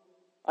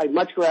 I'd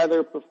much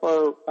rather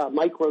prefer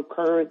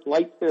microcurrent,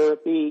 light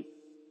therapy,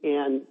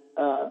 and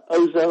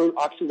ozone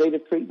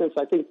oxidative treatments.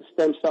 I think the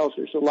stem cells,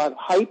 there's a lot of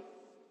hype.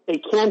 They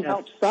can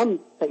help some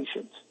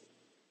patients,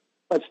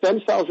 but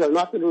stem cells are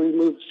not going to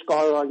remove the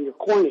scar on your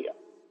cornea.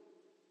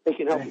 They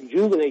can help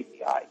rejuvenate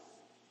the eye.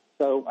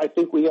 So I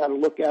think we got to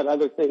look at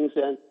other things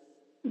and,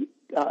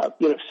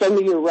 send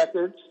me your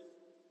records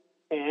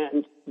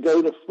and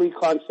go to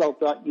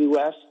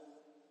freeconsult.us,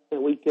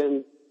 and we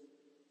can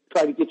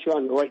try to get you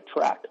on the right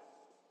track.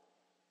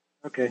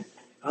 Okay.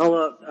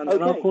 I'll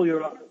call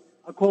your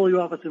I'll call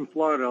your office in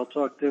Florida. I'll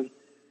talk to him,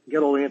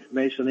 get all the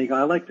information.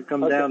 I'd like to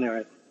come down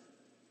there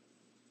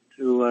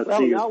to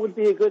see you. Now would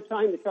be a good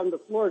time to come to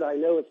Florida. I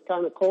know it's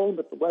kind of cold,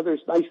 but the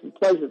weather's nice and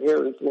pleasant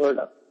here in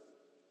Florida.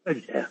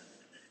 Yeah.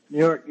 New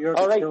York.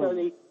 All right,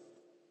 Tony.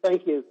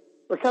 Thank you.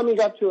 We're coming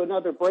up to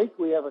another break.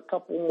 We have a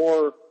couple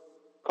more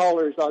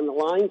callers on the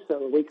line, so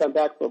when we come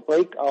back for a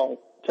break, I'll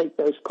take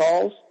those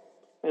calls.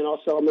 And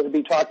also I'm going to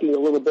be talking a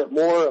little bit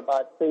more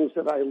about things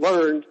that I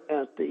learned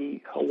at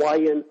the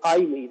Hawaiian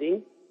Eye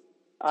Meeting.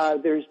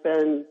 There's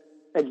been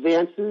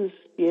advances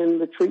in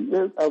the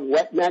treatment of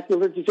wet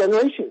macular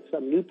degeneration.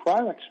 Some new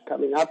products are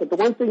coming out. But the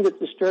one thing that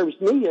disturbs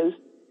me is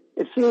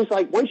it seems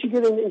like once you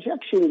get an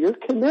injection, you're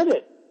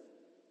committed.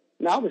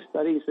 Now the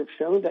studies have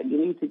shown that you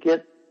need to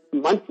get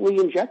monthly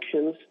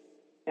injections,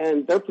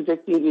 and they're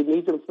predicting you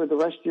need them for the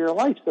rest of your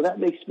life. So that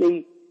makes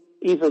me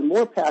even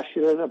more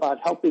passionate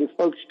about helping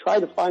folks try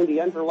to find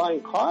the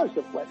underlying cause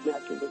of wet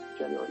macular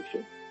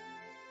degeneration.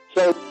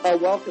 So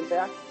welcome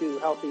back to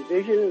Healthy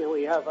Vision, and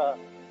we have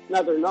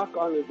another knock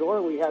on the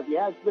door. We have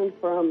Yasmin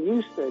from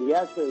Houston.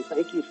 Yasmin,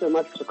 thank you so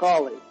much for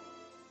calling.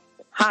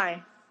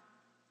 Hi.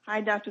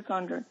 Hi, Dr.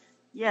 Condra.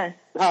 Yes.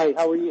 Hi,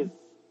 how are you?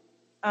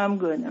 I'm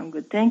good.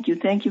 Thank you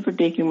for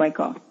taking my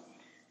call.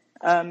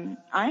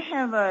 I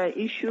have an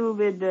issue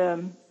with,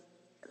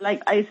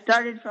 I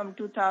started from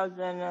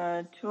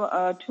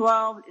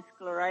 2012,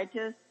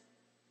 scleritis,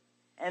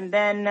 and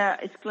then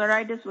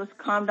scleritis was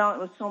calmed down.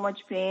 It was so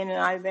much pain,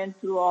 and I went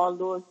through all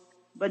those.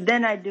 But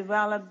then I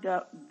developed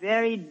a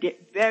very,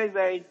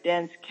 very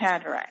dense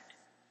cataract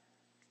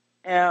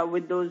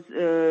with those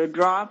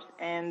drops,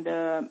 and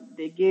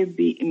they gave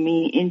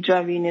me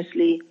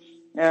intravenously.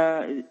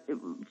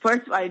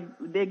 First,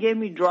 they gave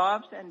me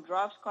drops, and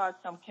drops caused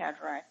some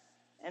cataract.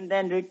 And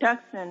then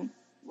Rituxan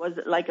was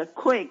like a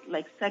quick,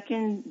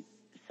 second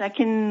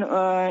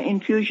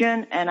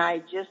infusion, and I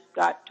just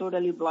got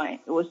totally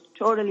blind. It was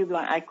totally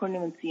blind. I couldn't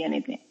even see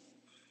anything.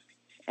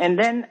 And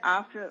then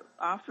after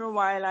a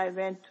while, I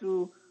went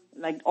through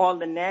all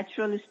the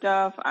natural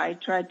stuff. I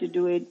tried to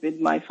do it with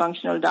my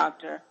functional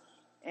doctor,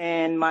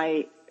 and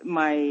my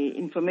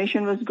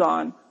information was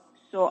gone.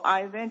 So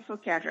I went for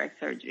cataract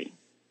surgery.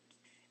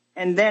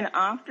 And then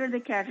after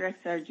the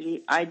cataract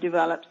surgery, I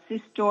developed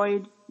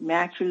cystoid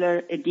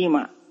macular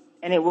edema.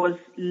 And it was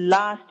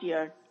last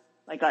year,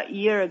 a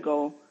year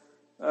ago,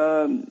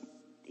 I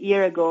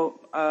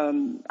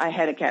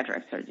had a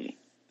cataract surgery.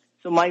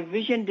 So my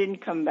vision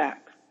didn't come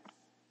back.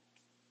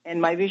 And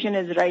my vision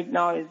right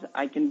now is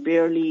I can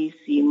barely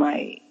see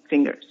my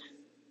fingers.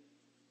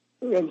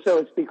 And so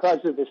it's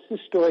because of the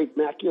cystoid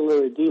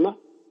macular edema?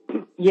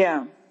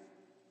 Yeah.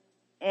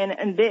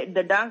 And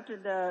the doctor,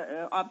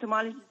 the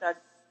ophthalmologists are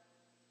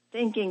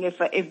thinking if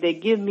they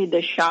give me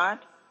the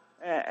shot,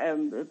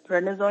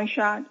 prednisone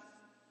shot,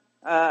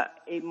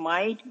 it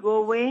might go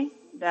away.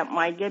 That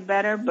might get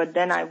better, but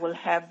then I will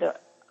have the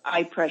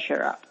eye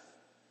pressure up.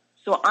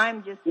 So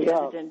I'm just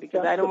hesitant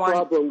because I don't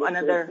want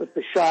another. With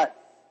the shot,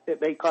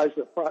 it may cause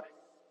the problem.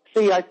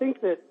 See, I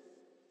think that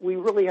we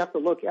really have to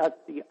look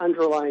at the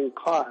underlying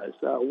cause.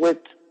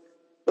 What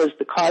was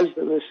the cause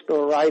of the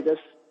scleritis?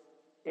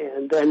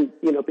 And then,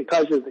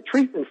 because of the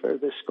treatment for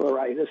the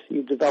scleritis,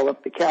 you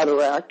develop the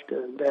cataract,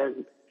 and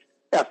then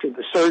after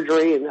the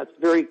surgery, and that's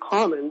very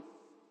common,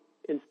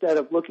 instead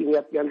of looking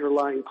at the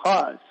underlying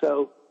cause.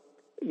 So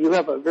you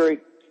have a very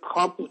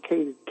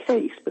complicated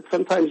case, but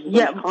sometimes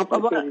a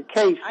complicated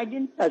case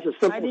has a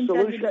simple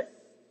solution.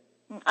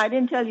 I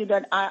didn't tell you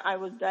that I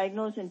was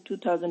diagnosed in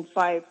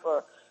 2005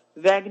 for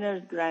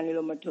Wegener's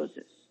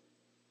granulomatosis.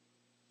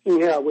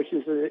 Yeah, which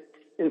is an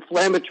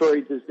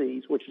inflammatory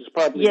disease, which is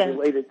probably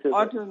related to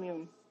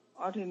autoimmune.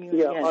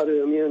 Yeah,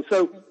 autoimmune.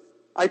 So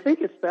I think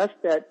it's best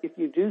that if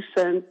you do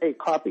send a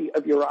copy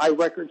of your eye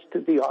records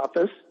to the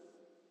office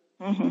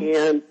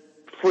and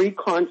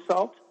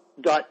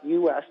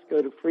freeconsult.us,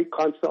 go to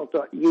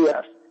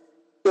freeconsult.us.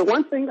 The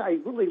one thing I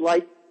really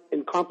like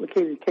in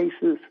complicated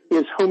cases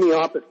is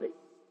homeopathy.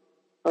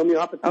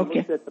 Homeopathy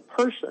looks at the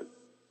person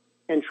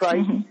and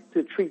tries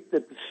to treat the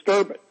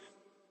disturbance.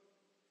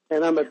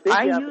 And I'm a big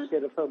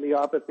advocate of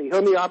homeopathy.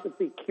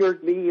 Homeopathy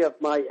cured me of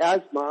my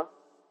asthma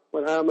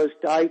when I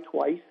almost died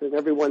twice, and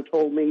everyone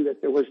told me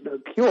that there was no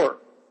cure.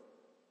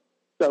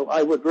 So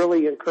I would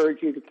really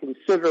encourage you to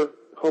consider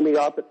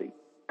homeopathy.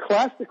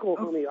 Classical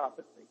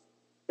homeopathy.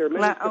 There are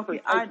many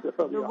different types of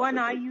homeopathy.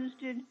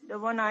 The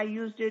one I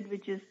used,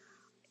 which is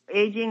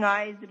Aging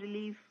Eyes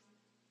Relief,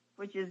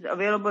 which is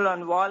available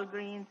on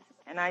Walgreens,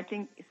 and I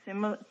think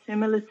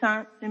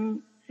Similasan.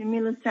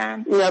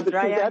 Yeah,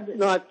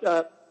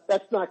 but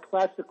that's not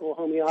classical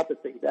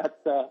homeopathy.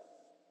 That's a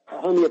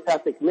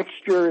homeopathic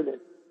mixture that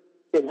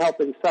can help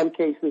in some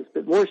cases.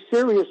 But more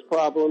serious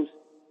problems,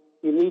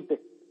 you need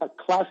a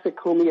classic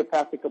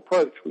homeopathic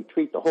approach. We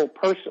treat the whole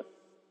person.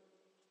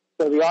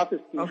 So the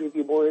office can give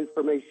you more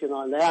information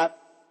on that,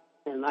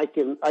 and I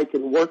can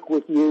work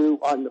with you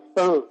on the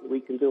phone. We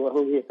can do a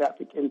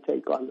homeopathic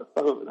intake on the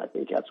phone. I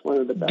think that's one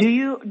of the best. Do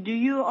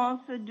you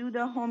also do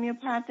the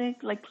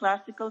homeopathic,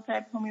 classical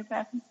type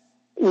homeopathic?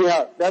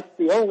 Yeah, that's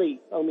the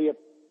only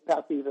homeopathic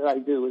homeopathy that I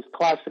do is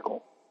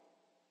classical.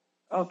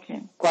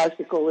 Okay.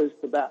 Classical is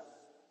the best.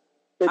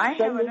 I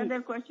have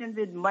another question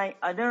with my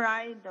other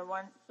eye,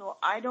 so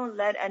I don't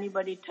let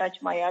anybody touch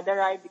my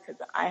other eye because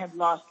I have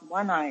lost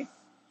one eye.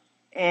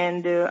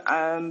 And the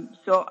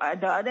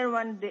other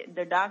one,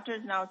 the doctor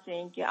is now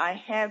saying I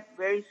have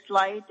very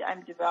slight,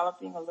 I'm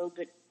developing a little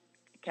bit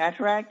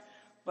cataract.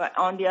 But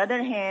on the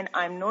other hand,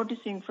 I'm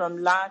noticing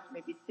from last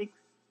maybe 6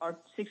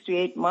 to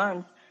 8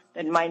 months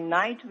that my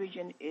night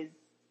vision is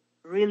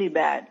really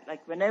bad.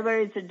 Like whenever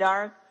it's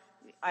dark,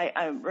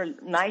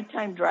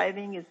 nighttime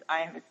driving I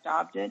have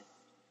stopped it.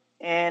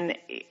 And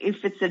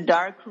if it's a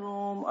dark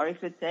room or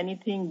if it's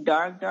anything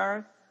dark,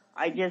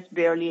 I just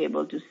barely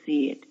able to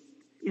see it.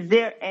 Is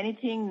there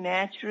anything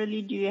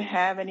naturally, do you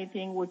have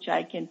anything which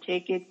I can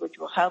take it, which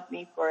will help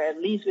me for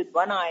at least with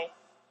one eye,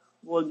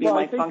 will be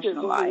my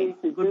functional eye,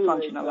 good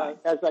functional eye?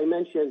 As I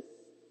mentioned,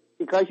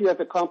 because you have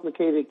a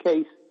complicated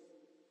case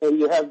and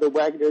you have the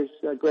Wagner's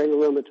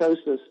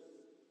granulomatosis,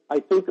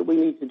 I think that we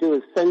need to do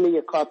is send me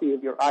a copy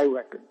of your eye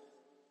records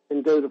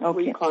and go to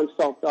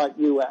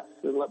freeconsult.us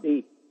and let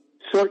me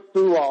sort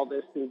through all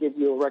this and give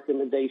you a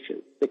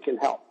recommendation that can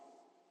help.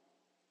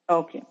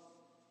 Okay.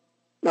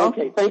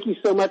 Okay, thank you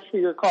so much for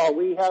your call.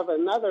 We have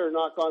another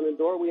knock on the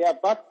door. We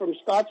have Buck from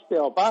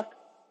Scottsdale. Buck?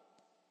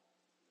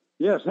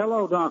 Yes,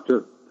 hello,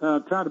 doctor.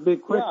 Try to be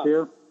quick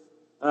here.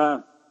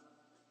 I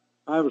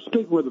was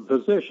speaking with a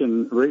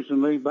physician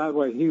recently. By the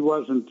way, he's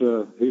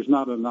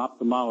not an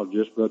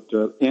ophthalmologist, but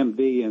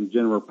MD in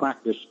general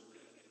practice.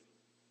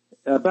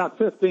 About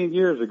 15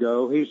 years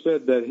ago, he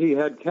said that he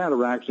had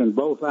cataracts in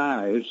both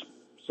eyes,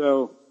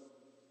 so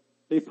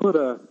he put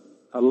a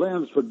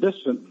lens for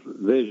distant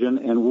vision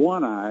in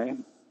one eye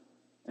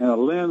and a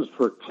lens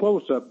for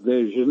close-up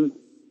vision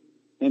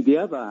in the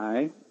other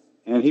eye,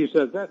 and he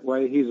said that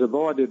way he's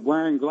avoided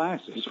wearing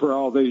glasses for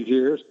all these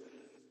years,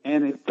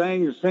 and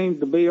things seem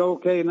to be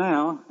okay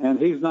now, and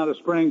he's not a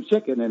spring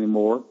chicken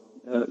anymore.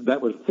 That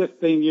was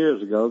 15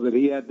 years ago that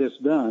he had this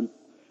done.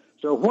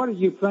 So what do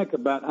you think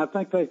about, I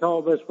think they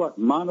call this,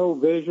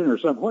 monovision or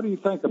something. What do you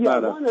think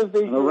about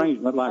an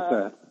arrangement like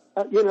that?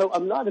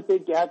 I'm not a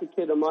big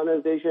advocate of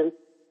monovision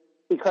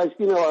because,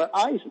 our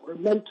eyes were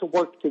meant to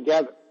work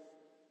together,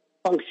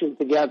 function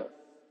together.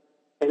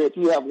 And if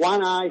you have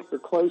one eye for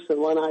close and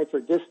one eye for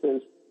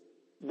distance,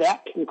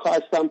 that can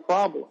cause some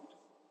problems.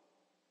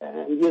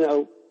 And,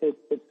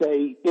 it's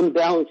a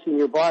imbalance in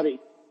your body.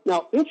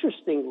 Now,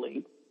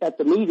 interestingly, at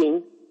the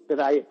meeting that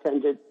I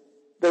attended,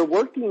 they're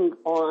working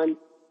on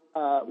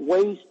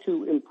ways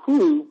to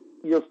improve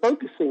your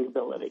focusing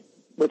ability,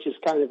 which is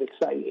kind of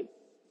exciting.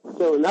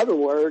 So in other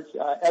words,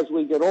 as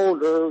we get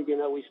older,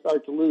 we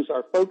start to lose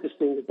our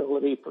focusing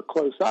ability for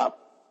close up.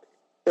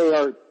 They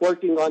are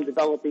working on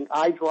developing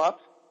eye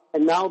drops,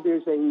 and now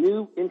there's a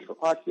new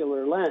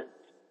intraocular lens.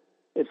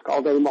 It's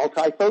called a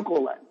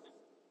multifocal lens.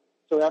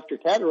 So after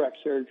cataract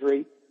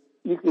surgery,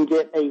 you can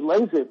get a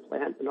lens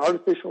implant, an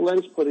artificial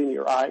lens put in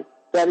your eye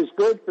that is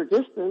good for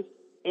distance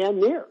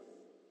and near.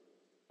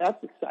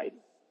 That's exciting.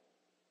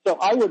 So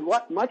I would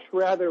much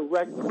rather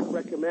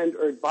recommend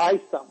or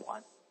advise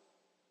someone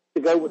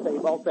to go with a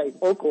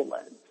multifocal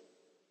lens.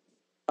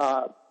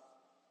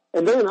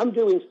 And then I'm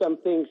doing some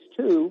things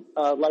too,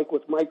 like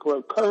with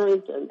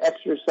microcurrent and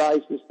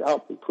exercises to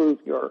help improve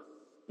your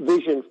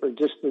vision for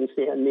distance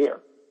and near.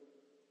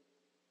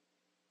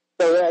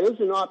 So that is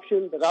an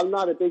option, but I'm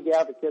not a big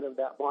advocate of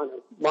that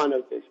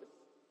monovision.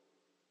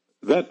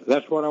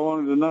 That's what I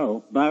wanted to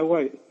know. By the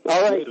way,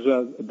 all right. Is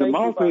the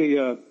multi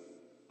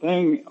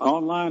thing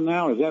online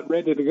now? Is that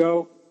ready to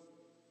go?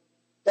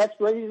 That's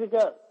ready to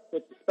go.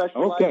 It's a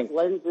specialized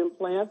lens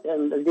implant,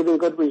 and they're getting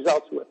good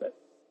results with it.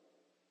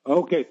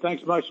 Okay,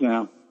 thanks much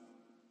now.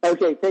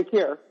 Okay, take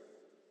care.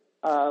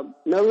 Now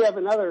we have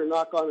another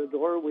knock on the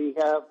door. We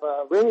have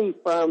Rennie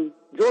from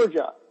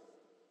Georgia.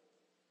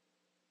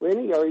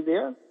 Rennie, are you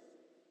there?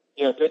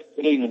 Yeah, good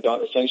evening,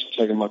 Doctor. Thanks for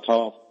taking my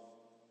call.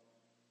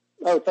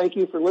 Oh, thank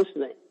you for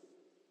listening.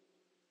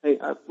 Hey,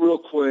 real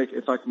quick,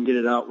 if I can get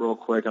it out real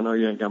quick, I know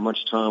you ain't got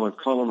much time. I'm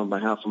calling on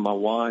behalf of my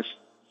wife.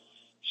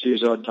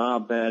 She's a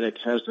diabetic,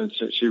 has been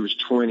since she was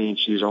 20, and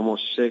she's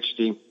almost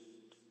 60.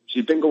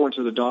 She's been going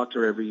to the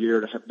doctor every year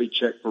to be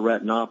checked for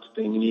retinopathy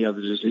and any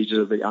other diseases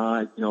of the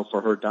eye,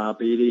 for her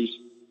diabetes.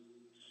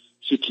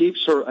 She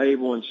keeps her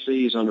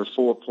A1Cs under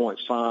 4.5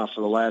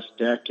 for the last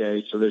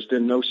decade, so there's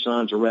been no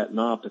signs of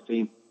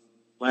retinopathy.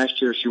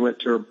 Last year she went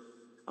to her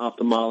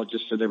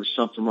ophthalmologist, said there was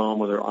something wrong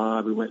with her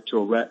eye. We went to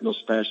a retinal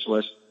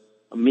specialist.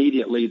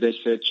 Immediately they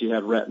said she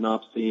had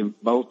retinopathy in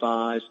both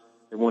eyes.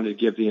 They wanted to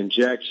give the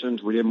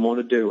injections. We didn't want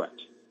to do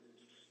it.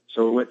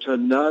 So we went to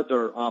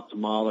another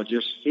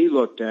ophthalmologist. He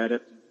looked at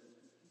it.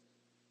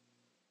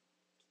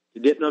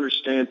 He didn't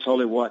understand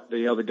totally what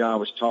the other guy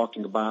was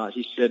talking about.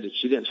 He said that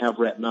she didn't have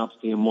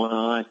retinopathy in one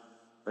eye,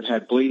 but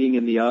had bleeding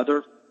in the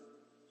other.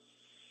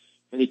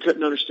 And he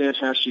couldn't understand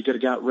how she could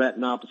have got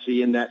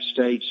retinopathy in that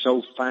stage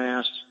so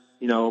fast,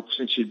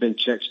 since she'd been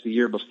checked the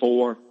year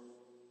before.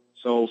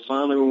 So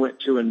finally we went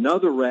to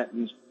another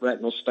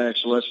retinal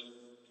specialist,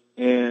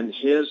 and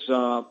his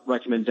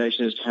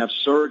recommendation is to have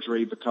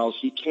surgery because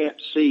he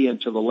can't see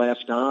into the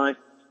left eye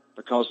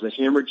because of the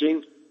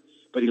hemorrhaging.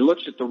 But he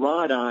looks at the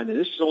right eye, and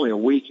this is only a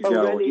week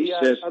ago. Rennie, he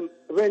says,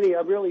 Rennie,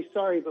 I'm really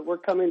sorry, but we're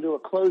coming to a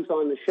close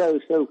on the show,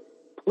 so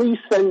please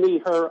send me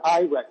her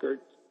eye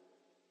records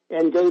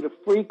and go to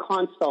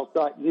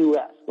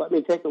freeconsult.us. Let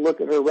me take a look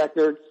at her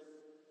records.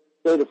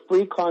 Go to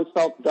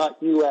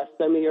freeconsult.us,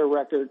 send me her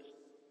records,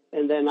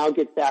 and then I'll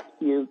get back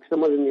to you.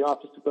 Someone in the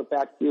office will get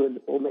back to you, and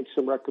we'll make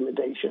some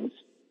recommendations.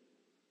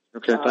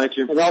 Okay, thank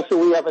you. And also,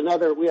 we have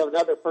another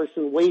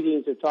person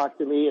waiting to talk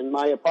to me, and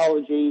my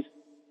apologies.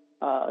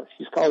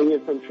 She's calling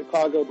in from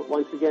Chicago, but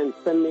once again,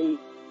 send me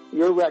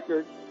your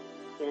records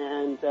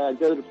and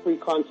go to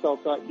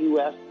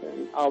freeconsult.us,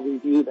 and I'll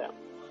review them.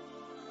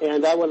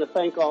 And I want to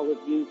thank all of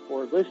you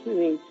for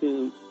listening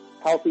to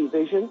Healthy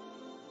Vision.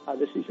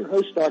 This is your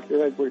host,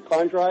 Dr. Edward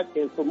Conrad,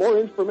 and for more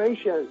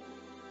information,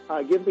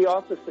 give the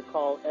office a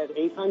call at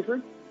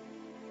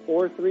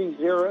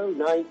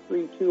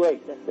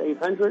 800-430-9328. That's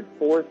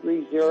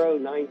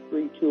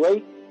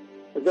 800-430-9328.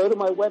 Or go to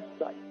my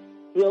website,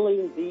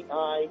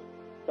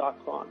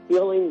 healingtheeye.com,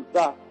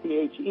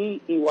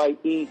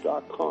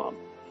 healingthe.com.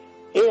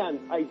 And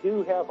I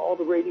do have all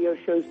the radio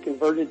shows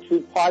converted to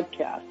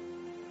podcasts.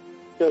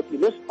 So if you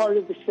missed part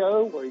of the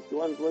show, or if you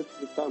want to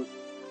listen to some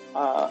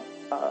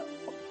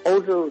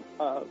older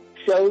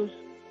shows,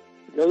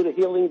 go to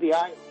Healing the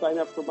Eye and sign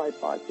up for my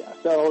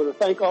podcast. So I want to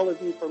thank all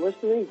of you for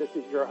listening. This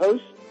is your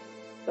host,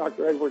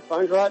 Dr. Edward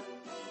Conrad,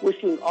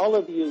 wishing all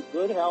of you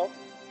good health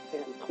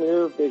and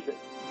clear vision.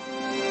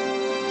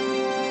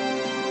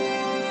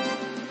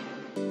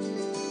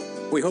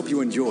 We hope you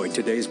enjoyed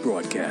today's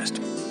broadcast.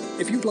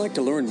 If you'd like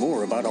to learn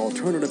more about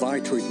alternative eye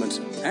treatments,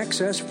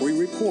 access free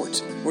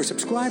reports, or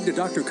subscribe to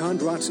Dr.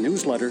 Condrat's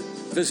newsletter,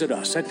 visit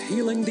us at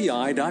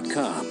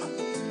healingtheye.com.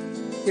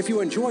 If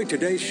you enjoyed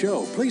today's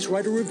show, please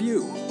write a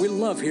review. We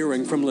love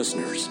hearing from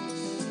listeners.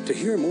 To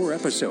hear more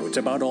episodes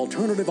about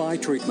alternative eye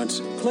treatments,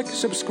 click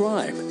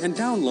subscribe and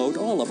download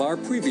all of our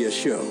previous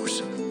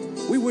shows.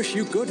 We wish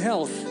you good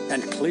health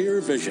and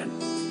clear vision.